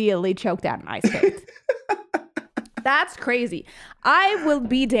 immediately choked out an ice pick. That's crazy. I will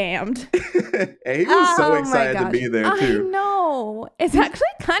be damned. He was so excited to be there too. I know. It's actually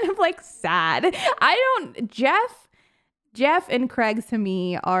kind of like sad. Jeff and Craig to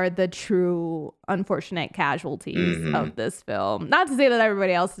me are the true unfortunate casualties of this film. Not to say that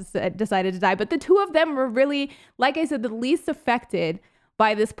everybody else decided to die, but the two of them were really, like I said, the least affected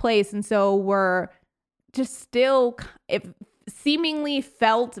by this place. And so were just still, seemingly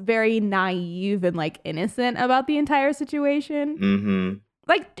felt very naive and like innocent about the entire situation.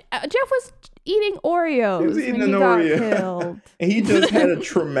 Like Jeff was eating Oreos when he got killed. And he just had a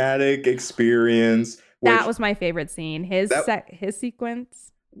traumatic experience. That was my favorite scene. His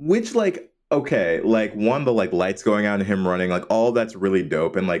sequence. Which, like, okay, like one, the like lights going out and him running, like all that's really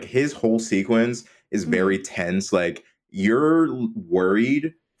dope. And like his whole sequence is very tense. Like you're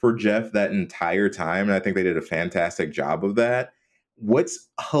worried for Jeff that entire time. And I think they did a fantastic job of that. What's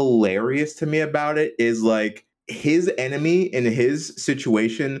hilarious to me about it is like his enemy in his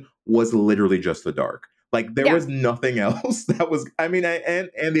situation was literally just the dark. Like there was nothing else that was, I mean, and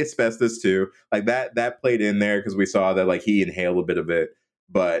the asbestos too. Like that played in there because we saw that like he inhaled a bit of it.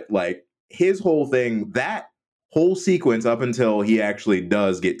 But like his whole thing, that whole sequence up until he actually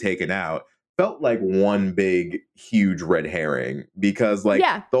does get taken out, felt like one big, huge red herring. Because like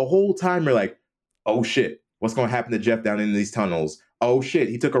the whole time you're like, oh shit, what's going to happen to Jeff down in these tunnels? Oh shit,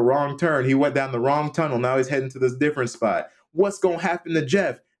 he took a wrong turn. He went down the wrong tunnel. Now he's heading to this different spot. What's going to happen to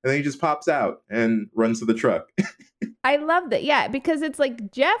Jeff? And then he just pops out and runs to the truck. I love that. Yeah, because it's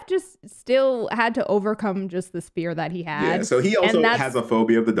like Jeff just still had to overcome just the fear that he had. Yeah, so he also has a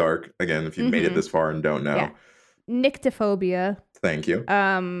phobia of the dark. Again, if you've made it this far and don't know. Yeah. Nyctophobia. Thank you.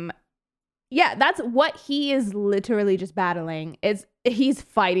 Yeah, that's what he is literally just battling. He's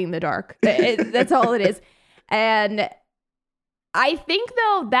fighting the dark. That's all it is. And I think,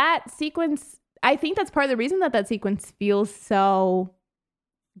 though, that sequence, I think that's part of the reason that sequence feels so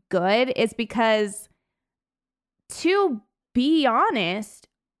good is because, to be honest,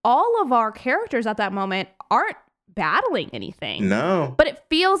 all of our characters at that moment aren't battling anything. No. But it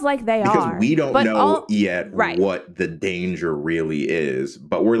feels like they are. Because we don't know yet what the danger really is.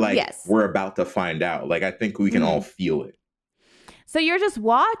 But we're like, we're about to find out. Like, I think we can all feel it. So you're just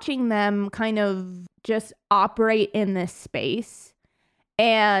watching them kind of just operate in this space.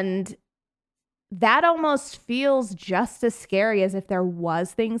 And that almost feels just as scary as if there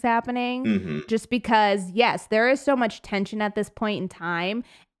was things happening. Just because, yes, there is so much tension at this point in time.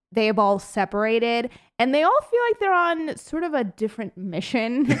 They have all separated and they all feel like they're on sort of a different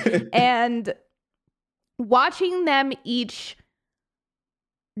mission. And watching them each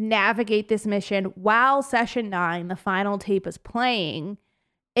navigate this mission while session 9, the final tape, is playing,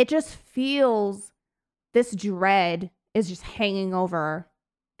 it just feels, this dread is just hanging over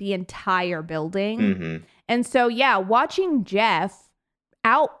the entire building. And so, yeah, watching Jeff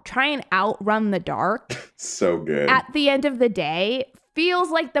try and outrun the dark so good at the end of the day feels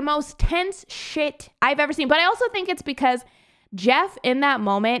like the most tense shit I've ever seen. But I also think it's because Jeff in that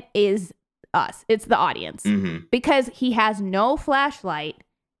moment is us. It's the audience. Because he has no flashlight,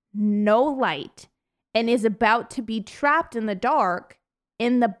 no light, and is about to be trapped in the dark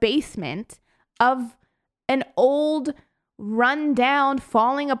in the basement of an old, run-down,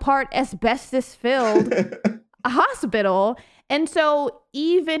 falling apart, asbestos-filled hospital. And so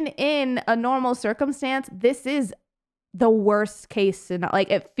even in a normal circumstance, this is the worst case scenario.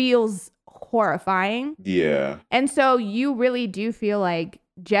 Like, it feels horrifying. Yeah. And so you really do feel like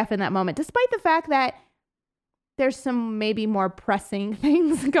Jeff in that moment, despite the fact that there's some maybe more pressing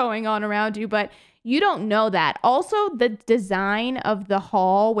things going on around you, but you don't know that. Also, the design of the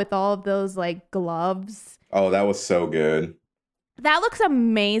hall with all of those like gloves. Oh, that was so good. That looks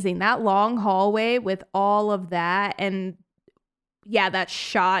amazing. That long hallway with all of that. And yeah, that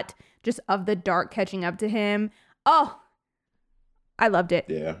shot just of the dark catching up to him. Oh, I loved it.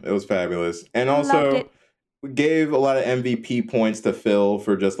 Yeah, it was fabulous. And also, we gave a lot of MVP points to Phil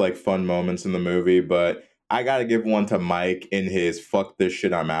for just like fun moments in the movie, but I got to give one to Mike in his fuck this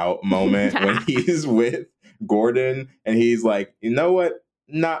shit, I'm out moment when he's with Gordon and he's like, you know what?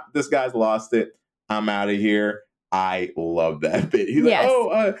 This guy's lost it. I'm out of here. I love that bit. He's like,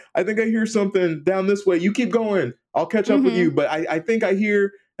 oh, I think I hear something down this way. You keep going. I'll catch up with you. But I think I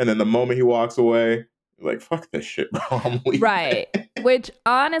hear. And then the moment he walks away, like, fuck this shit, bro. I'm leaving. Right. Which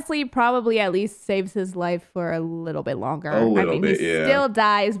honestly probably at least saves his life for a little bit longer. He still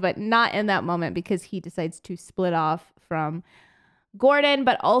dies, but not in that moment because he decides to split off from Gordon,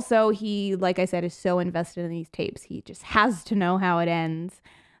 but also he, like I said, is so invested in these tapes. He just has to know how it ends.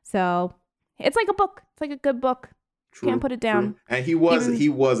 So it's like a book. It's like a good book. Can't put it down. True. And he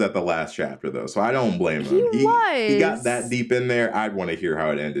was at the last chapter though, so I don't blame him. He got that deep in there. I'd want to hear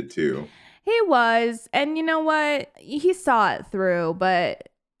how it ended too. He was, and you know what? He saw it through, but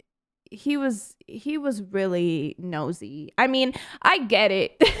he was really nosy. I mean, I get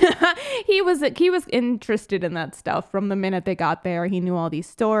it. he was interested in that stuff from the minute they got there. He knew all these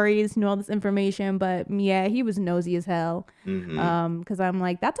stories, knew all this information, but yeah, he was nosy as hell. Because I'm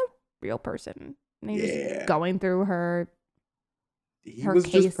like, that's a real person. And he's just going through her. He was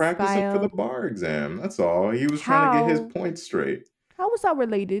just practicing for the bar exam. That's all. He was trying to get his points straight. How was that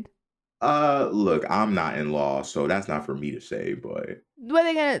related? Look, I'm not in law, so that's not for me to say, but what are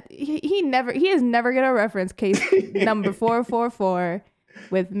they gonna he is never gonna reference case number 444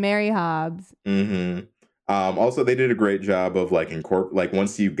 with Mary Hobbs. Also they did a great job of like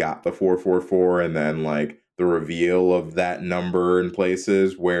once you got the 444 and then like the reveal of that number in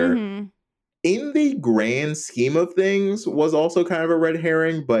places where in the grand scheme of things was also kind of a red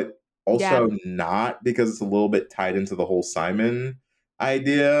herring, but also not, because it's a little bit tied into the whole Simon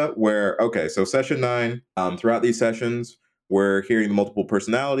idea where, okay, so session 9, throughout these sessions, we're hearing the multiple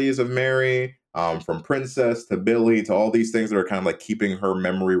personalities of Mary, from Princess to Billy to all these things that are kind of like keeping her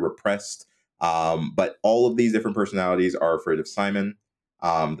memory repressed. But all of these different personalities are afraid of Simon.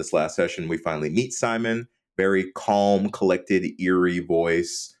 This last session, we finally meet Simon. Very calm, collected, eerie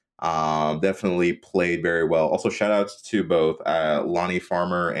voice. Definitely played very well. Also, shout outs to both Lonnie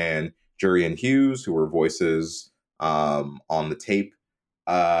Farmer and Jurian Hughes, who were voices on the tape.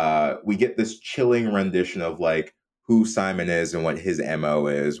 We get this chilling rendition of like who Simon is and what his MO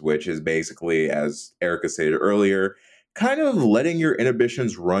is, which is basically, as Erika stated earlier, kind of letting your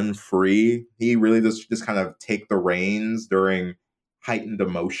inhibitions run free. He really does just kind of take the reins during heightened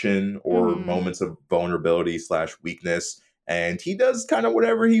emotion or moments of vulnerability / weakness. And he does kind of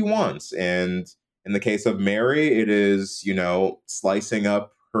whatever he wants. And in the case of Mary, it is, slicing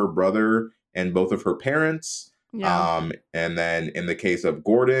up her brother and both of her parents. And then in the case of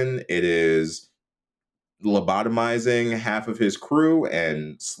Gordon, it is lobotomizing half of his crew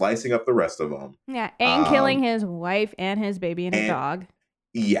and slicing up the rest of them. Yeah, and killing his wife and his baby and his dog.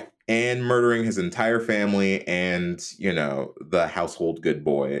 Yeah, and murdering his entire family and, the household good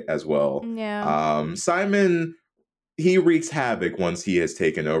boy as well. Yeah. Simon, he wreaks havoc once he has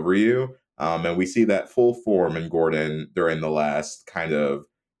taken over you. And we see that full form in Gordon during the last kind of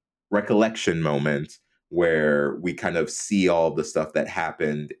recollection moment where we kind of see all the stuff that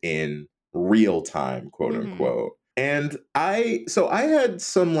happened in real time, quote unquote. And I had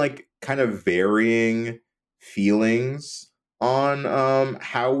some like kind of varying feelings on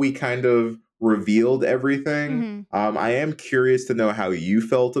how we kind of revealed everything. I am curious to know how you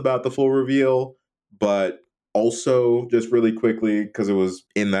felt about the full reveal, but also just really quickly, because it was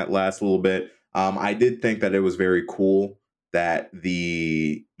in that last little bit, I did think that it was very cool that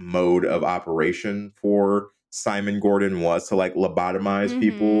the mode of operation for Simon Gordon was to like lobotomize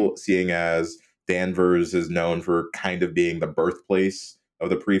people, seeing as Danvers is known for kind of being the birthplace of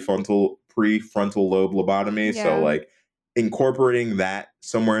the prefrontal lobe lobotomy. Yeah. So like incorporating that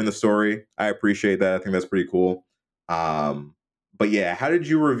somewhere in the story, I appreciate that. I think that's pretty cool. But yeah, how did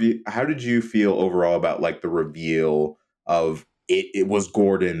you feel overall about like the reveal of it was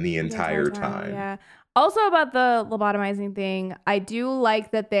Gordon the entire time? Yeah. Also about the lobotomizing thing, I do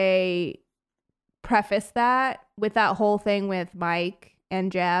like that they preface that with that whole thing with Mike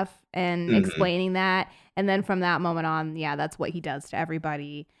and Jeff and explaining that. And then from that moment on, yeah, that's what he does to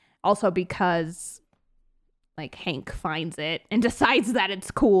everybody. Also because like Hank finds it and decides that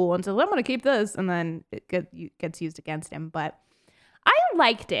it's cool and says, I'm going to keep this. And then it gets used against him. But I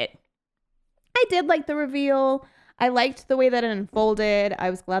liked it. I did like the reveal. I liked the way that it unfolded.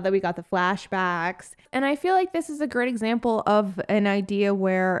 I was glad that we got the flashbacks. And I feel like this is a great example of an idea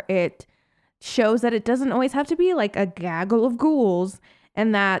where it shows that it doesn't always have to be like a gaggle of ghouls,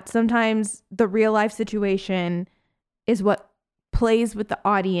 and that sometimes the real life situation is what plays with the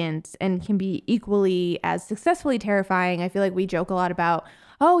audience and can be equally as successfully terrifying. I feel like we joke a lot about,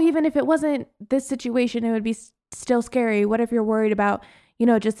 oh, even if it wasn't this situation, it would be still scary. What if you're worried about,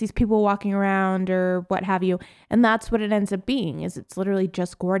 just these people walking around or what have you? And that's what it ends up being, is it's literally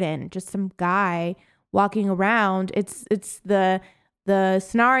just Gordon, just some guy walking around. It's the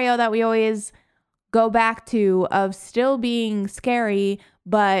scenario that we always go back to of still being scary,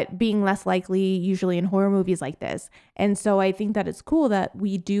 but being less likely usually in horror movies like this. And so I think that it's cool that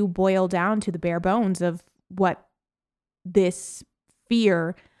we do boil down to the bare bones of what this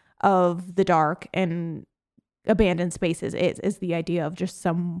fear of the dark and abandoned spaces is the idea of just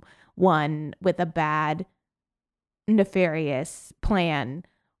someone with a bad, nefarious plan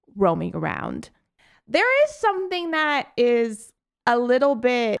roaming around. There is something that is a little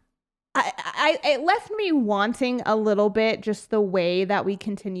bit, it left me wanting a little bit, just the way that we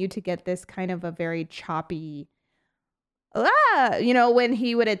continue to get this kind of a very choppy, when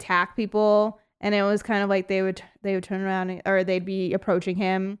he would attack people and it was kind of like they would turn around or they'd be approaching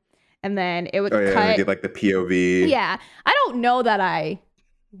him and then it would cut. Get like the POV. Yeah. I don't know that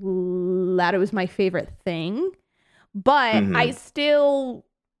it was my favorite thing, but I still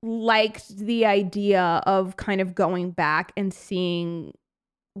liked the idea of kind of going back and seeing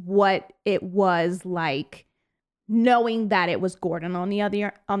what it was like, knowing that it was Gordon on the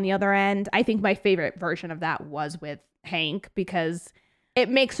other end. I think my favorite version of that was with Hank, because it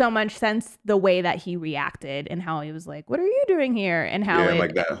makes so much sense the way that he reacted and how he was like, what are you doing here? And how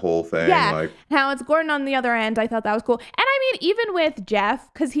like that whole thing. Yeah, like how it's Gordon on the other end. I thought that was cool. And I mean, even with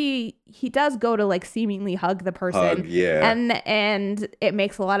Jeff, because he does go to like seemingly hug the person. And it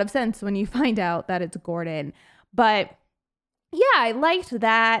makes a lot of sense when you find out that it's Gordon. But yeah, I liked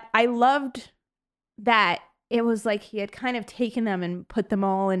that. I loved that it was like he had kind of taken them and put them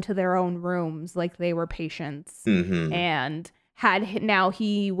all into their own rooms like they were patients. And now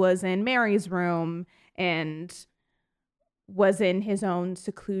he was in Mary's room and was in his own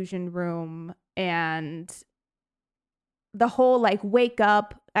seclusion room, and the whole like wake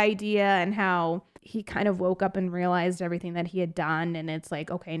up idea and how he kind of woke up and realized everything that he had done, and it's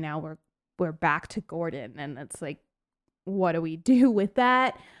like, okay, now we're back to Gordon, and it's like, what do we do with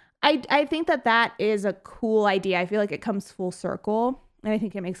that? I think that is a cool idea. I feel like it comes full circle, and I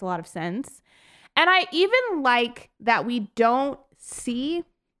think it makes a lot of sense. And I even like that we don't see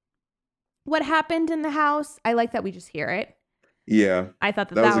what happened in the house. I like that we just hear it. Yeah. I thought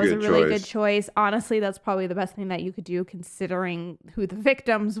that was a really good choice. Honestly, that's probably the best thing that you could do considering who the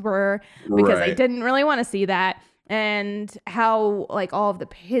victims were, because I didn't really want to see that. And how like all of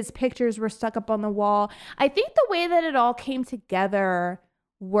his pictures were stuck up on the wall. I think the way that it all came together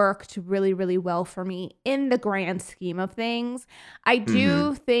worked really, really well for me in the grand scheme of things. I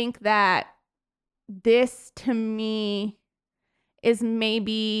do think that this, to me, is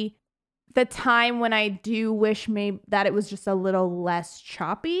maybe the time when I do wish that it was just a little less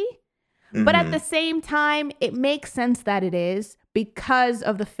choppy. But at the same time, it makes sense that it is, because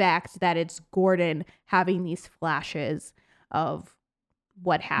of the fact that it's Gordon having these flashes of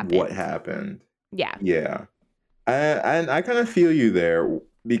what happened. Yeah. Yeah. And I kind of feel you there,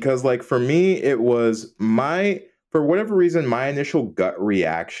 because like for me, it was for whatever reason, my initial gut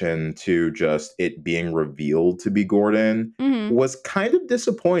reaction to just it being revealed to be Gordon was kind of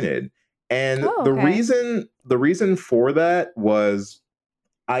disappointed. And the reason for that was,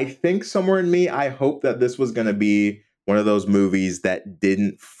 I think somewhere in me, I hope that this was going to be one of those movies that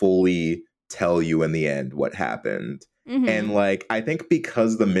didn't fully tell you in the end what happened. And like, I think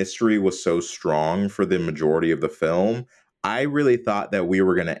because the mystery was so strong for the majority of the film, I really thought that we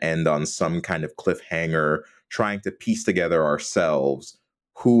were going to end on some kind of cliffhanger, trying to piece together ourselves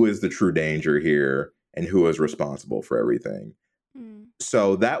who is the true danger here and who is responsible for everything.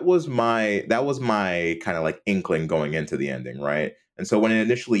 So that was my kind of like inkling going into the ending, right? And so when it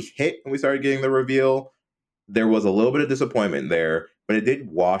initially hit and we started getting the reveal, there was a little bit of disappointment there, but it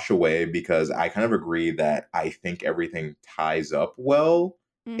did wash away, because I kind of agree that I think everything ties up well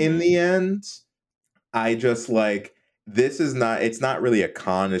in the end. I just like, it's not really a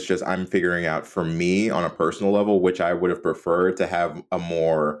con. It's just I'm figuring out for me on a personal level, which I would have preferred to have a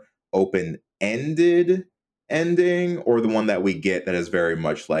more open-ended ending, or the one that we get that is very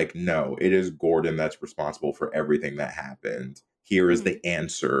much like, no, it is Gordon that's responsible for everything that happened. Here is the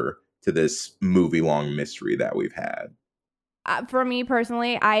answer to this movie-long mystery that we've had. For me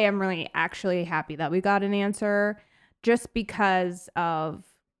personally, I am really actually happy that we got an answer, just because of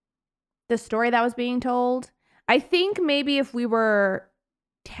the story that was being told. I think maybe if we were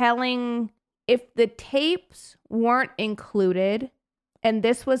if the tapes weren't included and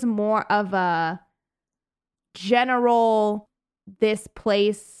this was more of a general, this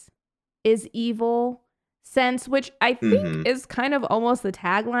place is evil sense, which I think is kind of almost the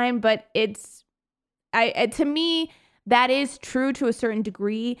tagline, but to me, that is true to a certain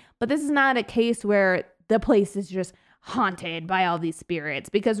degree, but this is not a case where the place is just haunted by all these spirits,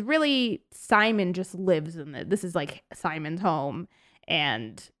 because really Simon just lives in this is like Simon's home,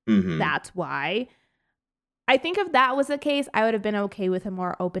 and that's why. I think if that was the case, I would have been okay with a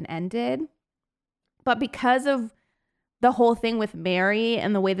more open-ended, but because of the whole thing with Mary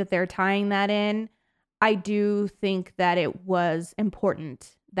and the way that they're tying that in, I do think that it was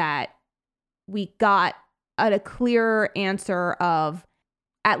important that we got a clearer answer of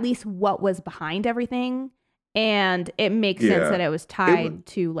at least what was behind everything. And it makes sense that it was tied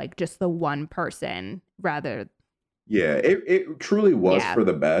to like just the one person rather. Yeah, it truly was for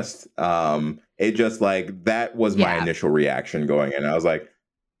the best. It just like that was my initial reaction going in. I was like,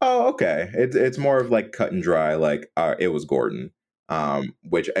 oh, okay. It's more of like cut and dry, like it was Gordon.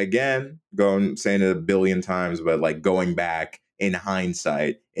 Which again, saying it a billion times, but like going back in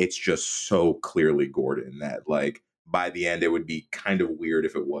hindsight, it's just so clearly Gordon that like by the end it would be kind of weird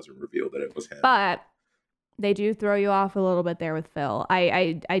if it wasn't revealed that it was him. But they do throw you off a little bit there with Phil.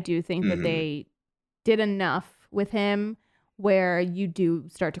 I do think that they did enough with him where you do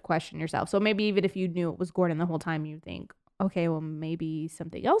start to question yourself. So maybe even if you knew it was Gordon the whole time, you think, okay, well, maybe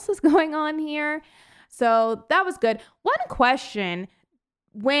something else is going on here. So that was good. One question,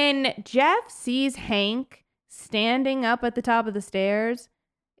 when Jeff sees Hank standing up at the top of the stairs,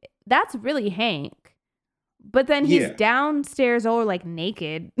 that's really Hank. But then he's downstairs all like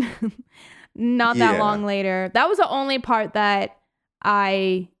naked. Not that long later. That was the only part that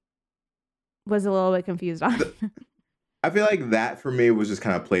I was a little bit confused on. I feel like that for me was just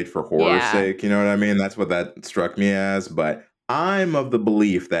kind of played for horror's sake. You know what I mean? That's what that struck me as. But I'm of the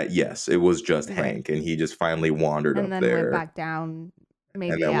belief that, yes, it was just Hank and he just finally wandered up there. And then went back down.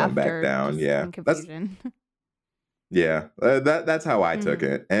 Maybe and then after, went back down. Yeah. Confusion. That's how I took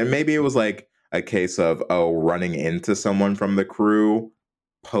it. And maybe it was like a case of, running into someone from the crew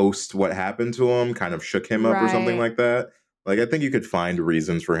post what happened to him kind of shook him up or something like that. Like, I think you could find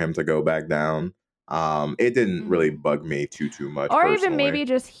reasons for him to go back down. It didn't really bug me too much. Or personally. even maybe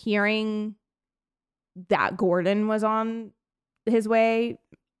just hearing that Gordon was on his way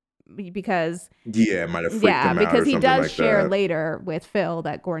because it might have freaked him out because or he something does like share that. later with Phil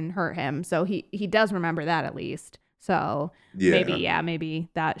that Gordon hurt him. So he does remember that at least. So maybe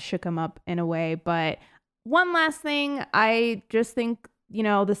that shook him up in a way. But one last thing, I just think,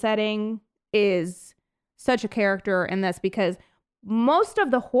 the setting is such a character in this because most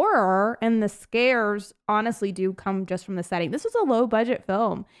of the horror and the scares honestly do come just from the setting. This was a low budget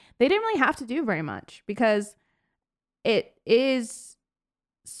film. They didn't really have to do very much because it is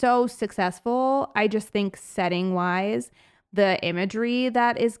so successful. I just think setting wise, the imagery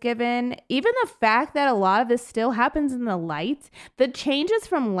that is given, even the fact that a lot of this still happens in the light, the changes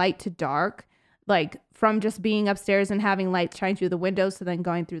from light to dark, like from just being upstairs and having light shine through the windows to then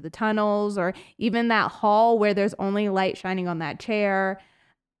going through the tunnels, or even that hall where there's only light shining on that chair.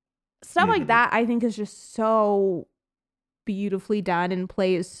 Stuff like that I think is just so beautifully done and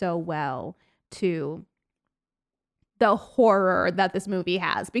plays so well to the horror that this movie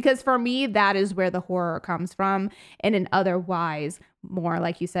has. Because for me, that is where the horror comes from. And an otherwise more,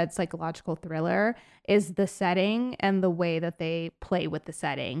 like you said, psychological thriller is the setting and the way that they play with the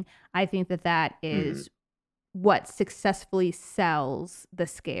setting. I think that is what successfully sells the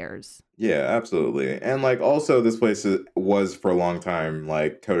scares. Yeah, absolutely. And like also this place was for a long time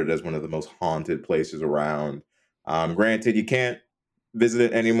like touted as one of the most haunted places around. Granted, you can't visit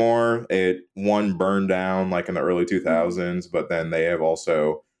it anymore. It burned down like in the early 2000s, but then they have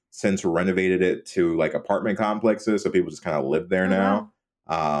also since renovated it to like apartment complexes, so people just kind of live there now.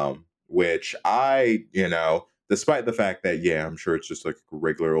 Which I, despite the fact that I'm sure it's just like a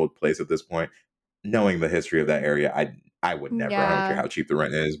regular old place at this point, knowing the history of that area, I would never. I don't care how cheap the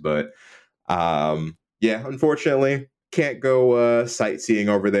rent is, but unfortunately can't go sightseeing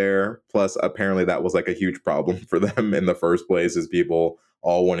over there. Plus, apparently that was like a huge problem for them in the first place, is people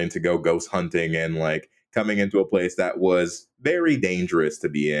all wanting to go ghost hunting and like coming into a place that was very dangerous to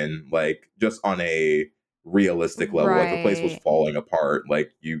be in, like just on a realistic level. Like the place was falling apart.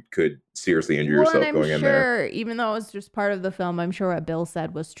 Like you could seriously injure yourself going in there. Even though it was just part of the film, I'm sure what Bill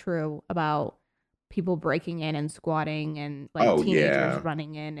said was true about people breaking in and squatting and like teenagers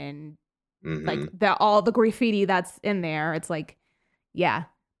running in and like all the graffiti that's in there. It's like,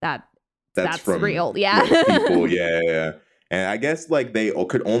 that's from real. Like, people, And I guess like they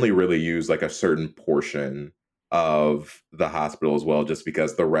could only really use like a certain portion of the hospital as well, just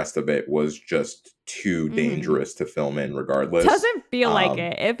because the rest of it was just too dangerous to film in regardless. Doesn't feel like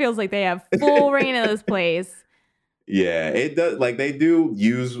it. It feels like they have full reign of this place. Yeah, it does. Like they do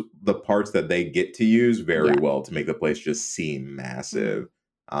use the parts that they get to use very well to make the place just seem massive.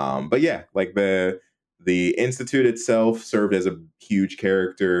 But like the institute itself served as a huge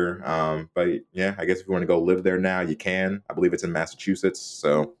character. But I guess if you want to go live there now, you can. I believe it's in Massachusetts,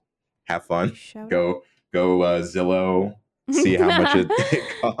 so have fun. Go Zillow, see how much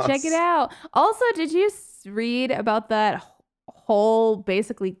it costs. Check it out. Also, did you read about that whole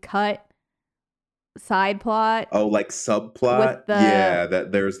basically cut side plot Oh, like with subplot? Yeah,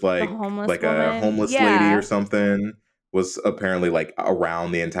 that there's the homeless like a woman. homeless lady or something was apparently like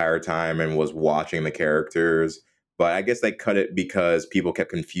around the entire time and was watching the characters. But I guess they cut it because people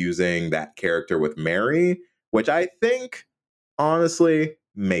kept confusing that character with Mary, which I think honestly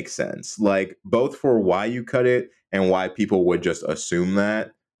makes sense. Like both for why you cut it and why people would just assume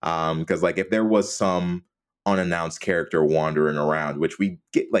that. Because like if there was some unannounced character wandering around, which we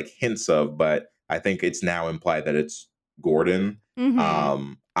get like hints of, but I think it's now implied that it's Gordon.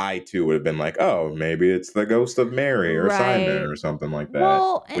 I too would have been like, oh, maybe it's the ghost of Mary or Simon Right. or something like that,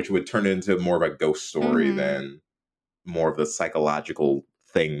 Well, and which would turn into more of a ghost story than more of the psychological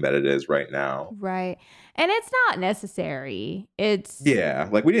thing that it is right now. right. And it's not necessary. It's Yeah,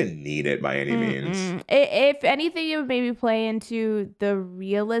 like we didn't need it by any means. If anything, it would maybe play into the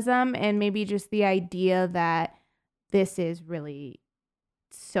realism and maybe just the idea that this is really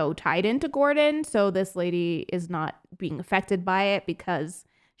so tied into Gordon. So this lady is not being affected by it because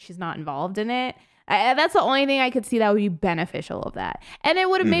she's not involved in it. That's the only thing I could see that would be beneficial of that. And it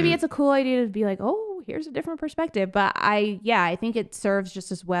would maybe it's a cool idea to be like, oh, here's a different perspective. But I think it serves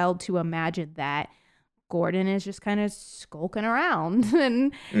just as well to imagine that Gordon is just kind of skulking around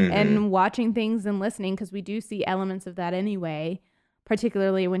and watching things and listening, because we do see elements of that anyway,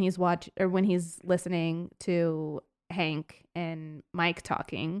 particularly when he's when he's listening to Hank and Mike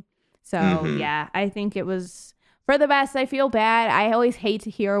talking. So yeah, I think it was for the best. I feel bad. I always hate to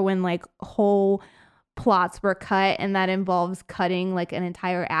hear when like whole plots were cut and that involves cutting like an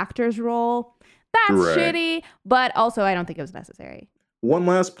entire actor's role. That's shitty, but also I don't think it was necessary. One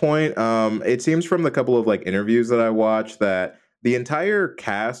last point. It seems from the couple of like interviews that I watched that the entire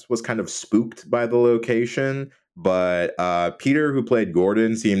cast was kind of spooked by the location, but Peter, who played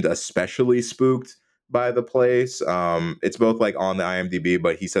Gordon, seemed especially spooked by the place. It's both like on the IMDb,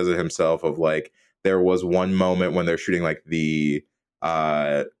 but he says it himself of like there was one moment when they're shooting like the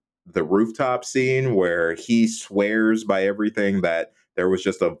rooftop scene where he swears by everything that there was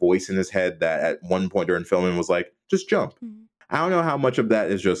just a voice in his head that at one point during filming was like, just jump. I don't know how much of that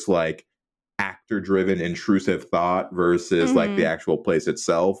is just like actor driven intrusive thought versus like the actual place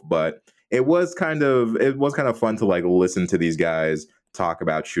itself, but it was kind of fun to like listen to these guys talk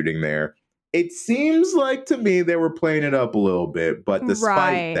about shooting there. It seems like to me they were playing it up a little bit, but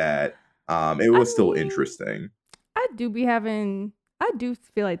despite that, it was still interesting. I do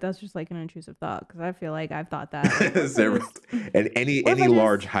feel like that's just like an intrusive thought, because I feel like I've thought that. Like, and any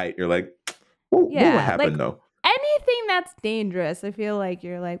large height, you're like, what would happen though? Anything that's dangerous, I feel like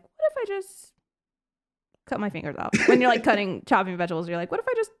you're like, what if I just cut my fingers off? When you're like chopping vegetables, you're like, what if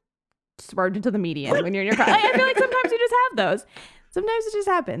I just swerved into the median when you're in your car? Like, I feel like sometimes you just have those. Sometimes it just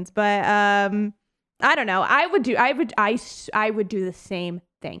happens. But I don't know. I would do the same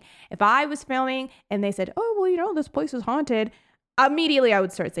thing. If I was filming and they said, oh, well, this place is haunted, immediately I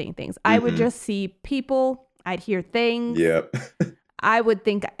would start saying things. I would just see people. I'd hear things. Yep. I would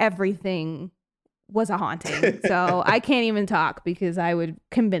think everything was a haunting. So I can't even talk, because I would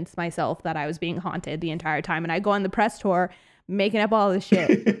convince myself that I was being haunted the entire time. And I go on the press tour making up all this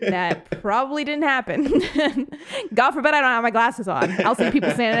shit that probably didn't happen. God forbid I don't have my glasses on. I'll see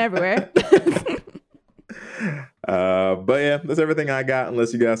people standing everywhere. But yeah, that's everything I got.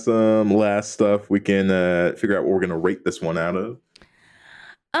 Unless you got some last stuff, we can figure out what we're gonna rate this one out of.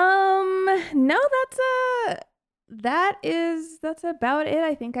 No, that's about it.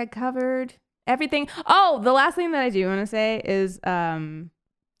 I think I covered everything. Oh, the last thing that I do want to say is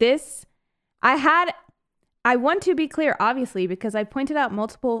I want to be clear, obviously, because I pointed out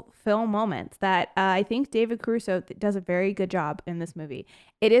multiple film moments that I think David Caruso does a very good job in this movie.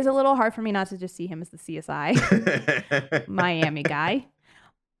 It is a little hard for me not to just see him as the CSI Miami guy.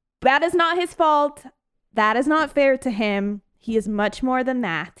 That is not his fault. That is not fair to him. He is much more than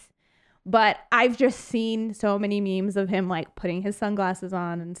that. But I've just seen so many memes of him like putting his sunglasses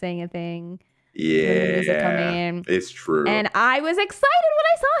on and saying a thing. Yeah, the music coming in. It's true. And I was excited when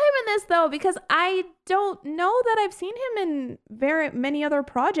I saw him in this, though, because I don't know that I've seen him in very many other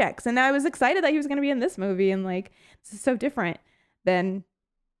projects. And I was excited that he was going to be in this movie. And like, this is so different than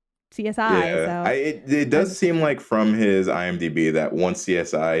CSI. Yeah, so it does seem like from his IMDb that once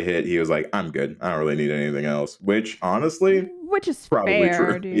CSI hit, he was like, I'm good. I don't really need anything else. Which honestly, is probably fair,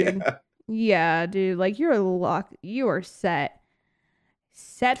 true. dude. Yeah, dude. Like you are set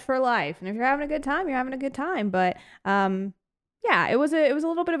for life. And if you're having a good time, you're having a good time. But yeah, it was a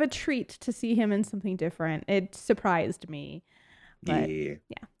little bit of a treat to see him in something different. It surprised me. But yeah,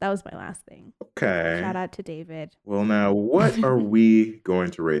 that was my last thing. Okay. Shout out to David. Well, now what are we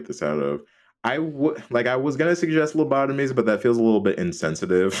going to rate this out of? I was gonna suggest lobotomies, but that feels a little bit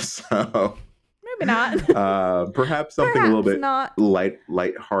insensitive. So Maybe Maybe not. Perhaps something a little Perhaps bit not.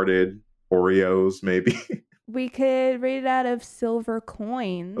 light-hearted. Oreos, maybe. We could rate it out of silver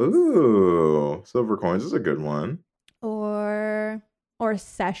coins. Ooh, silver coins is a good one. Or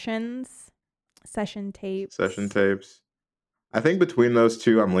sessions. Session tapes. Session tapes. I think between those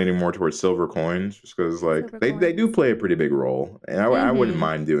two, I'm leaning more towards silver coins, just because like Silver they do coins. play a pretty big role, and I wouldn't Mhm.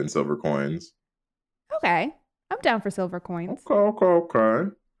 mind doing silver coins. Okay. I'm down for silver coins.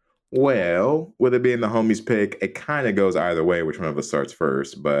 Okay. Well, with it being the homies pick, it kind of goes either way which one of us starts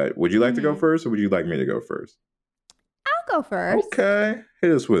first. But would you like to go first, or would you like me to go first? I'll go first. Okay,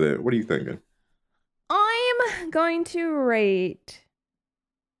 hit us with it. What are you thinking? I'm going to rate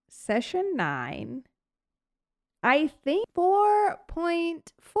session 9. I think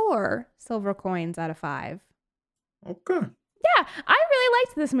 4.4 silver coins out of 5. Okay. Yeah, I really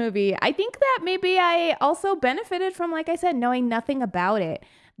liked this movie. I think that maybe I also benefited from, like I said, knowing nothing about it.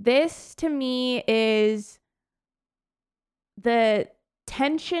 This, to me, is the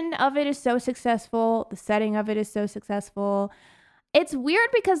tension of it is so successful. The setting of it is so successful. It's weird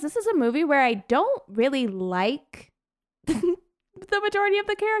because this is a movie where I don't really like the majority of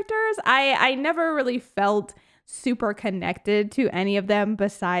the characters. I never really felt super connected to any of them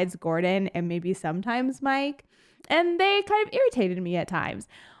besides Gordon and maybe sometimes Mike. And they kind of irritated me at times.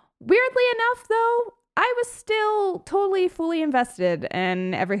 Weirdly enough, though, I was still totally fully invested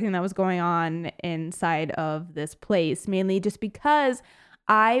in everything that was going on inside of this place, mainly just because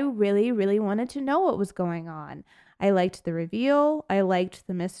I really, really wanted to know what was going on. I liked the reveal. I liked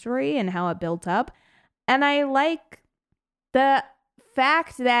the mystery and how it built up. And I like the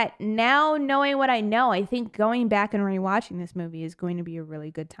fact that now knowing what I know, I think going back and rewatching this movie is going to be a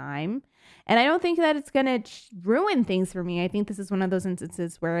really good time. And I don't think that it's going to ruin things for me. I think this is one of those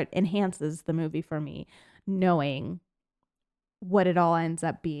instances where it enhances the movie for me, knowing what it all ends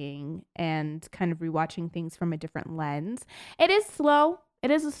up being and kind of rewatching things from a different lens. It is slow.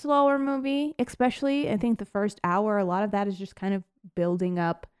 It is a slower movie, especially I think the first hour, a lot of that is just kind of building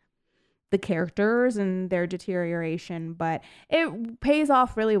up the characters and their deterioration, but it pays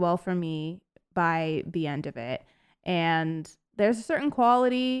off really well for me by the end of it. And there's a certain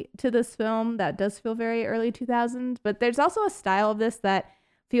quality to this film that does feel very early 2000s, but there's also a style of this that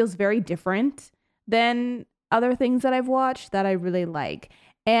feels very different than other things that I've watched that I really like.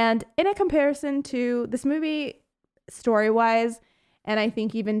 And in a comparison to this movie, story-wise, and I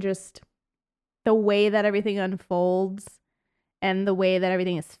think even just the way that everything unfolds and the way that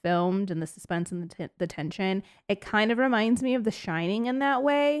everything is filmed and the suspense and the tension, it kind of reminds me of The Shining in that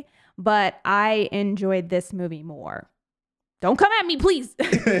way, but I enjoyed this movie more. Don't come at me, please.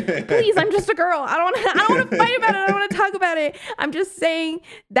 Please, I'm just a girl. I don't want to fight about it. I don't want to talk about it. I'm just saying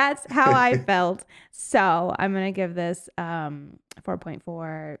that's how I felt. So I'm going to give this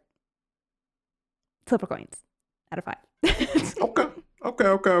 4.4 silver coins out of 5.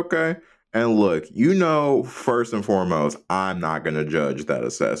 Okay. And look, first and foremost, I'm not going to judge that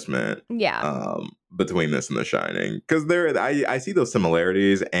assessment. Yeah. Between this and The Shining, because I see those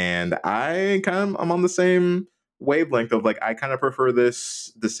similarities, and I'm on the same wavelength of like I kind of prefer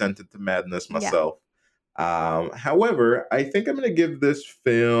this Descent into Madness myself. Yeah. However, I think I'm going to give this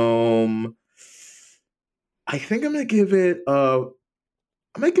film. I think I'm going to give it a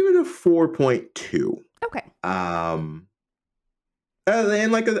 4.2. Okay.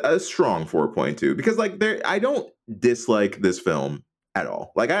 And like a strong 4.2, because like I don't dislike this film at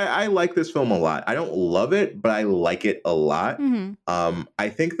all. Like I like this film a lot. I don't love it, but I like it a lot. Mm-hmm. I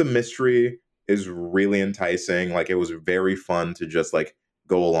think the mystery is really enticing. Like it was very fun to just like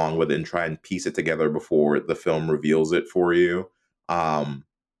go along with it and try and piece it together before the film reveals it for you. I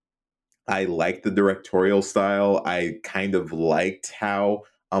liked the directorial style. I kind of liked how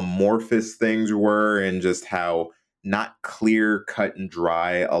amorphous things were and just how not clear, cut and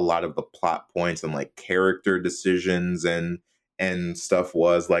dry a lot of the plot points and like character decisions and stuff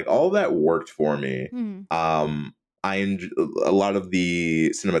was. Like all that worked for me. A lot of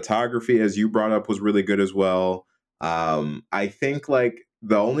the cinematography, as you brought up, was really good as well. I think like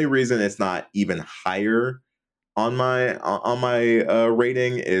the only reason it's not even higher on my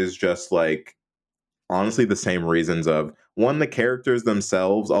rating is just like honestly the same reasons of one, the characters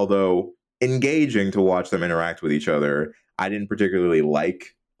themselves, although engaging to watch them interact with each other, I didn't particularly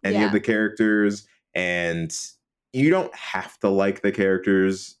like any of the characters, and you don't have to like the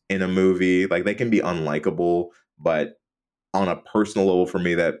characters in a movie. Like they can be unlikable, but on a personal level for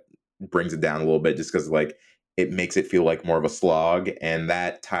me that brings it down a little bit just because like it makes it feel like more of a slog, and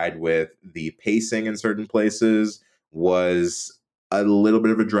that tied with the pacing in certain places was a little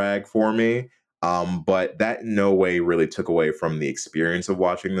bit of a drag for me. But that in no way really took away from the experience of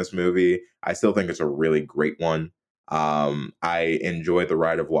watching this movie. I still think it's a really great one. I enjoyed the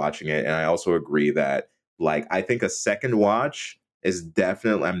ride of watching it, and I also agree that like I think a second watch is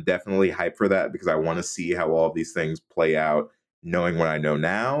I'm definitely hyped for that because I want to see how all of these things play out, knowing what I know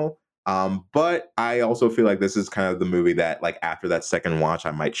now. But I also feel like this is kind of the movie that like after that second watch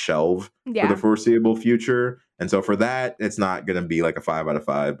I might shelve for the Yeah. foreseeable future. And so for that, it's not gonna be like a 5 out of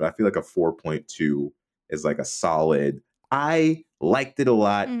 5, but I feel like a 4.2 is like a solid. I liked it a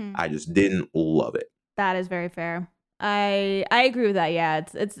lot. Mhm. I just didn't love it. That is very fair. I agree with that. Yeah,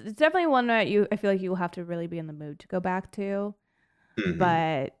 it's definitely one that I feel like you will have to really be in the mood to go back to. Mhm.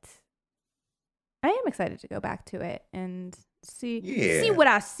 But I am excited to go back to it and see Yeah. what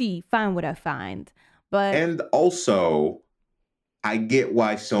I see, find what I find. But And also, I get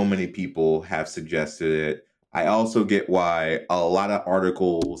why so many people have suggested it. I also get why a lot of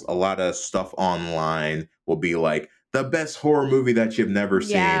articles, a lot of stuff online will be like the best horror movie that you've never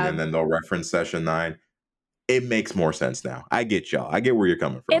seen, Yeah. and then they'll reference Session 9. It makes more sense now. I get y'all. I get where you're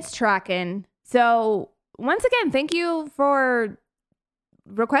coming from. it's tracking. So once again, thank you for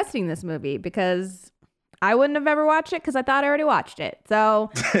requesting this movie because I wouldn't have ever watched it because I thought I already watched it. So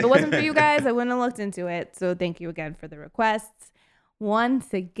if it wasn't for you guys, I wouldn't have looked into it. So thank you again for the requests.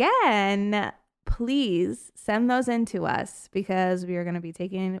 Once again, please send those in to us because we are going to be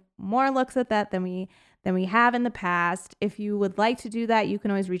taking more looks at that than we have in the past. If you would like to do that, you can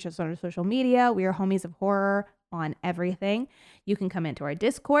always reach us on our social media. We are Homies of Horror on everything. You can come into our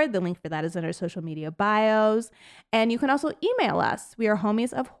Discord. The link for that is in our social media bios. And you can also email us. We are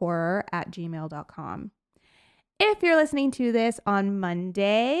homiesofhorror@gmail.com. If you're listening to this on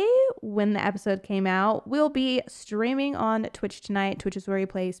Monday, when the episode came out, we'll be streaming on Twitch tonight. Twitch is where we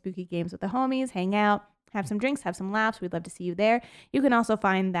play spooky games with the homies, hang out, have some drinks, have some laughs. We'd love to see you there. You can also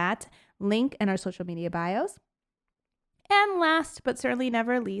find that link in our social media bios. And last, but certainly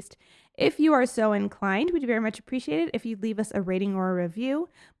never least, if you are so inclined, we'd very much appreciate it if you'd leave us a rating or a review.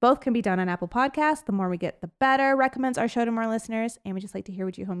 Both can be done on Apple Podcasts. The more we get, the better. Recommends our show to more listeners. And we'd just like to hear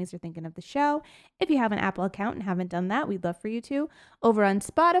what you homies are thinking of the show. If you have an Apple account and haven't done that, we'd love for you to. Over on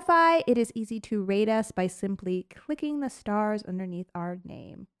Spotify, it is easy to rate us by simply clicking the stars underneath our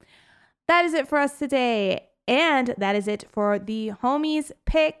name. That is it for us today. And that is it for the homies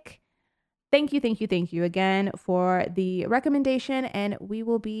pick. Thank you again for the recommendation. And we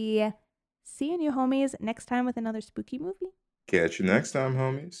will be seeing you homies next time with another spooky movie. Catch you next time,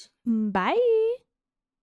 homies. Bye.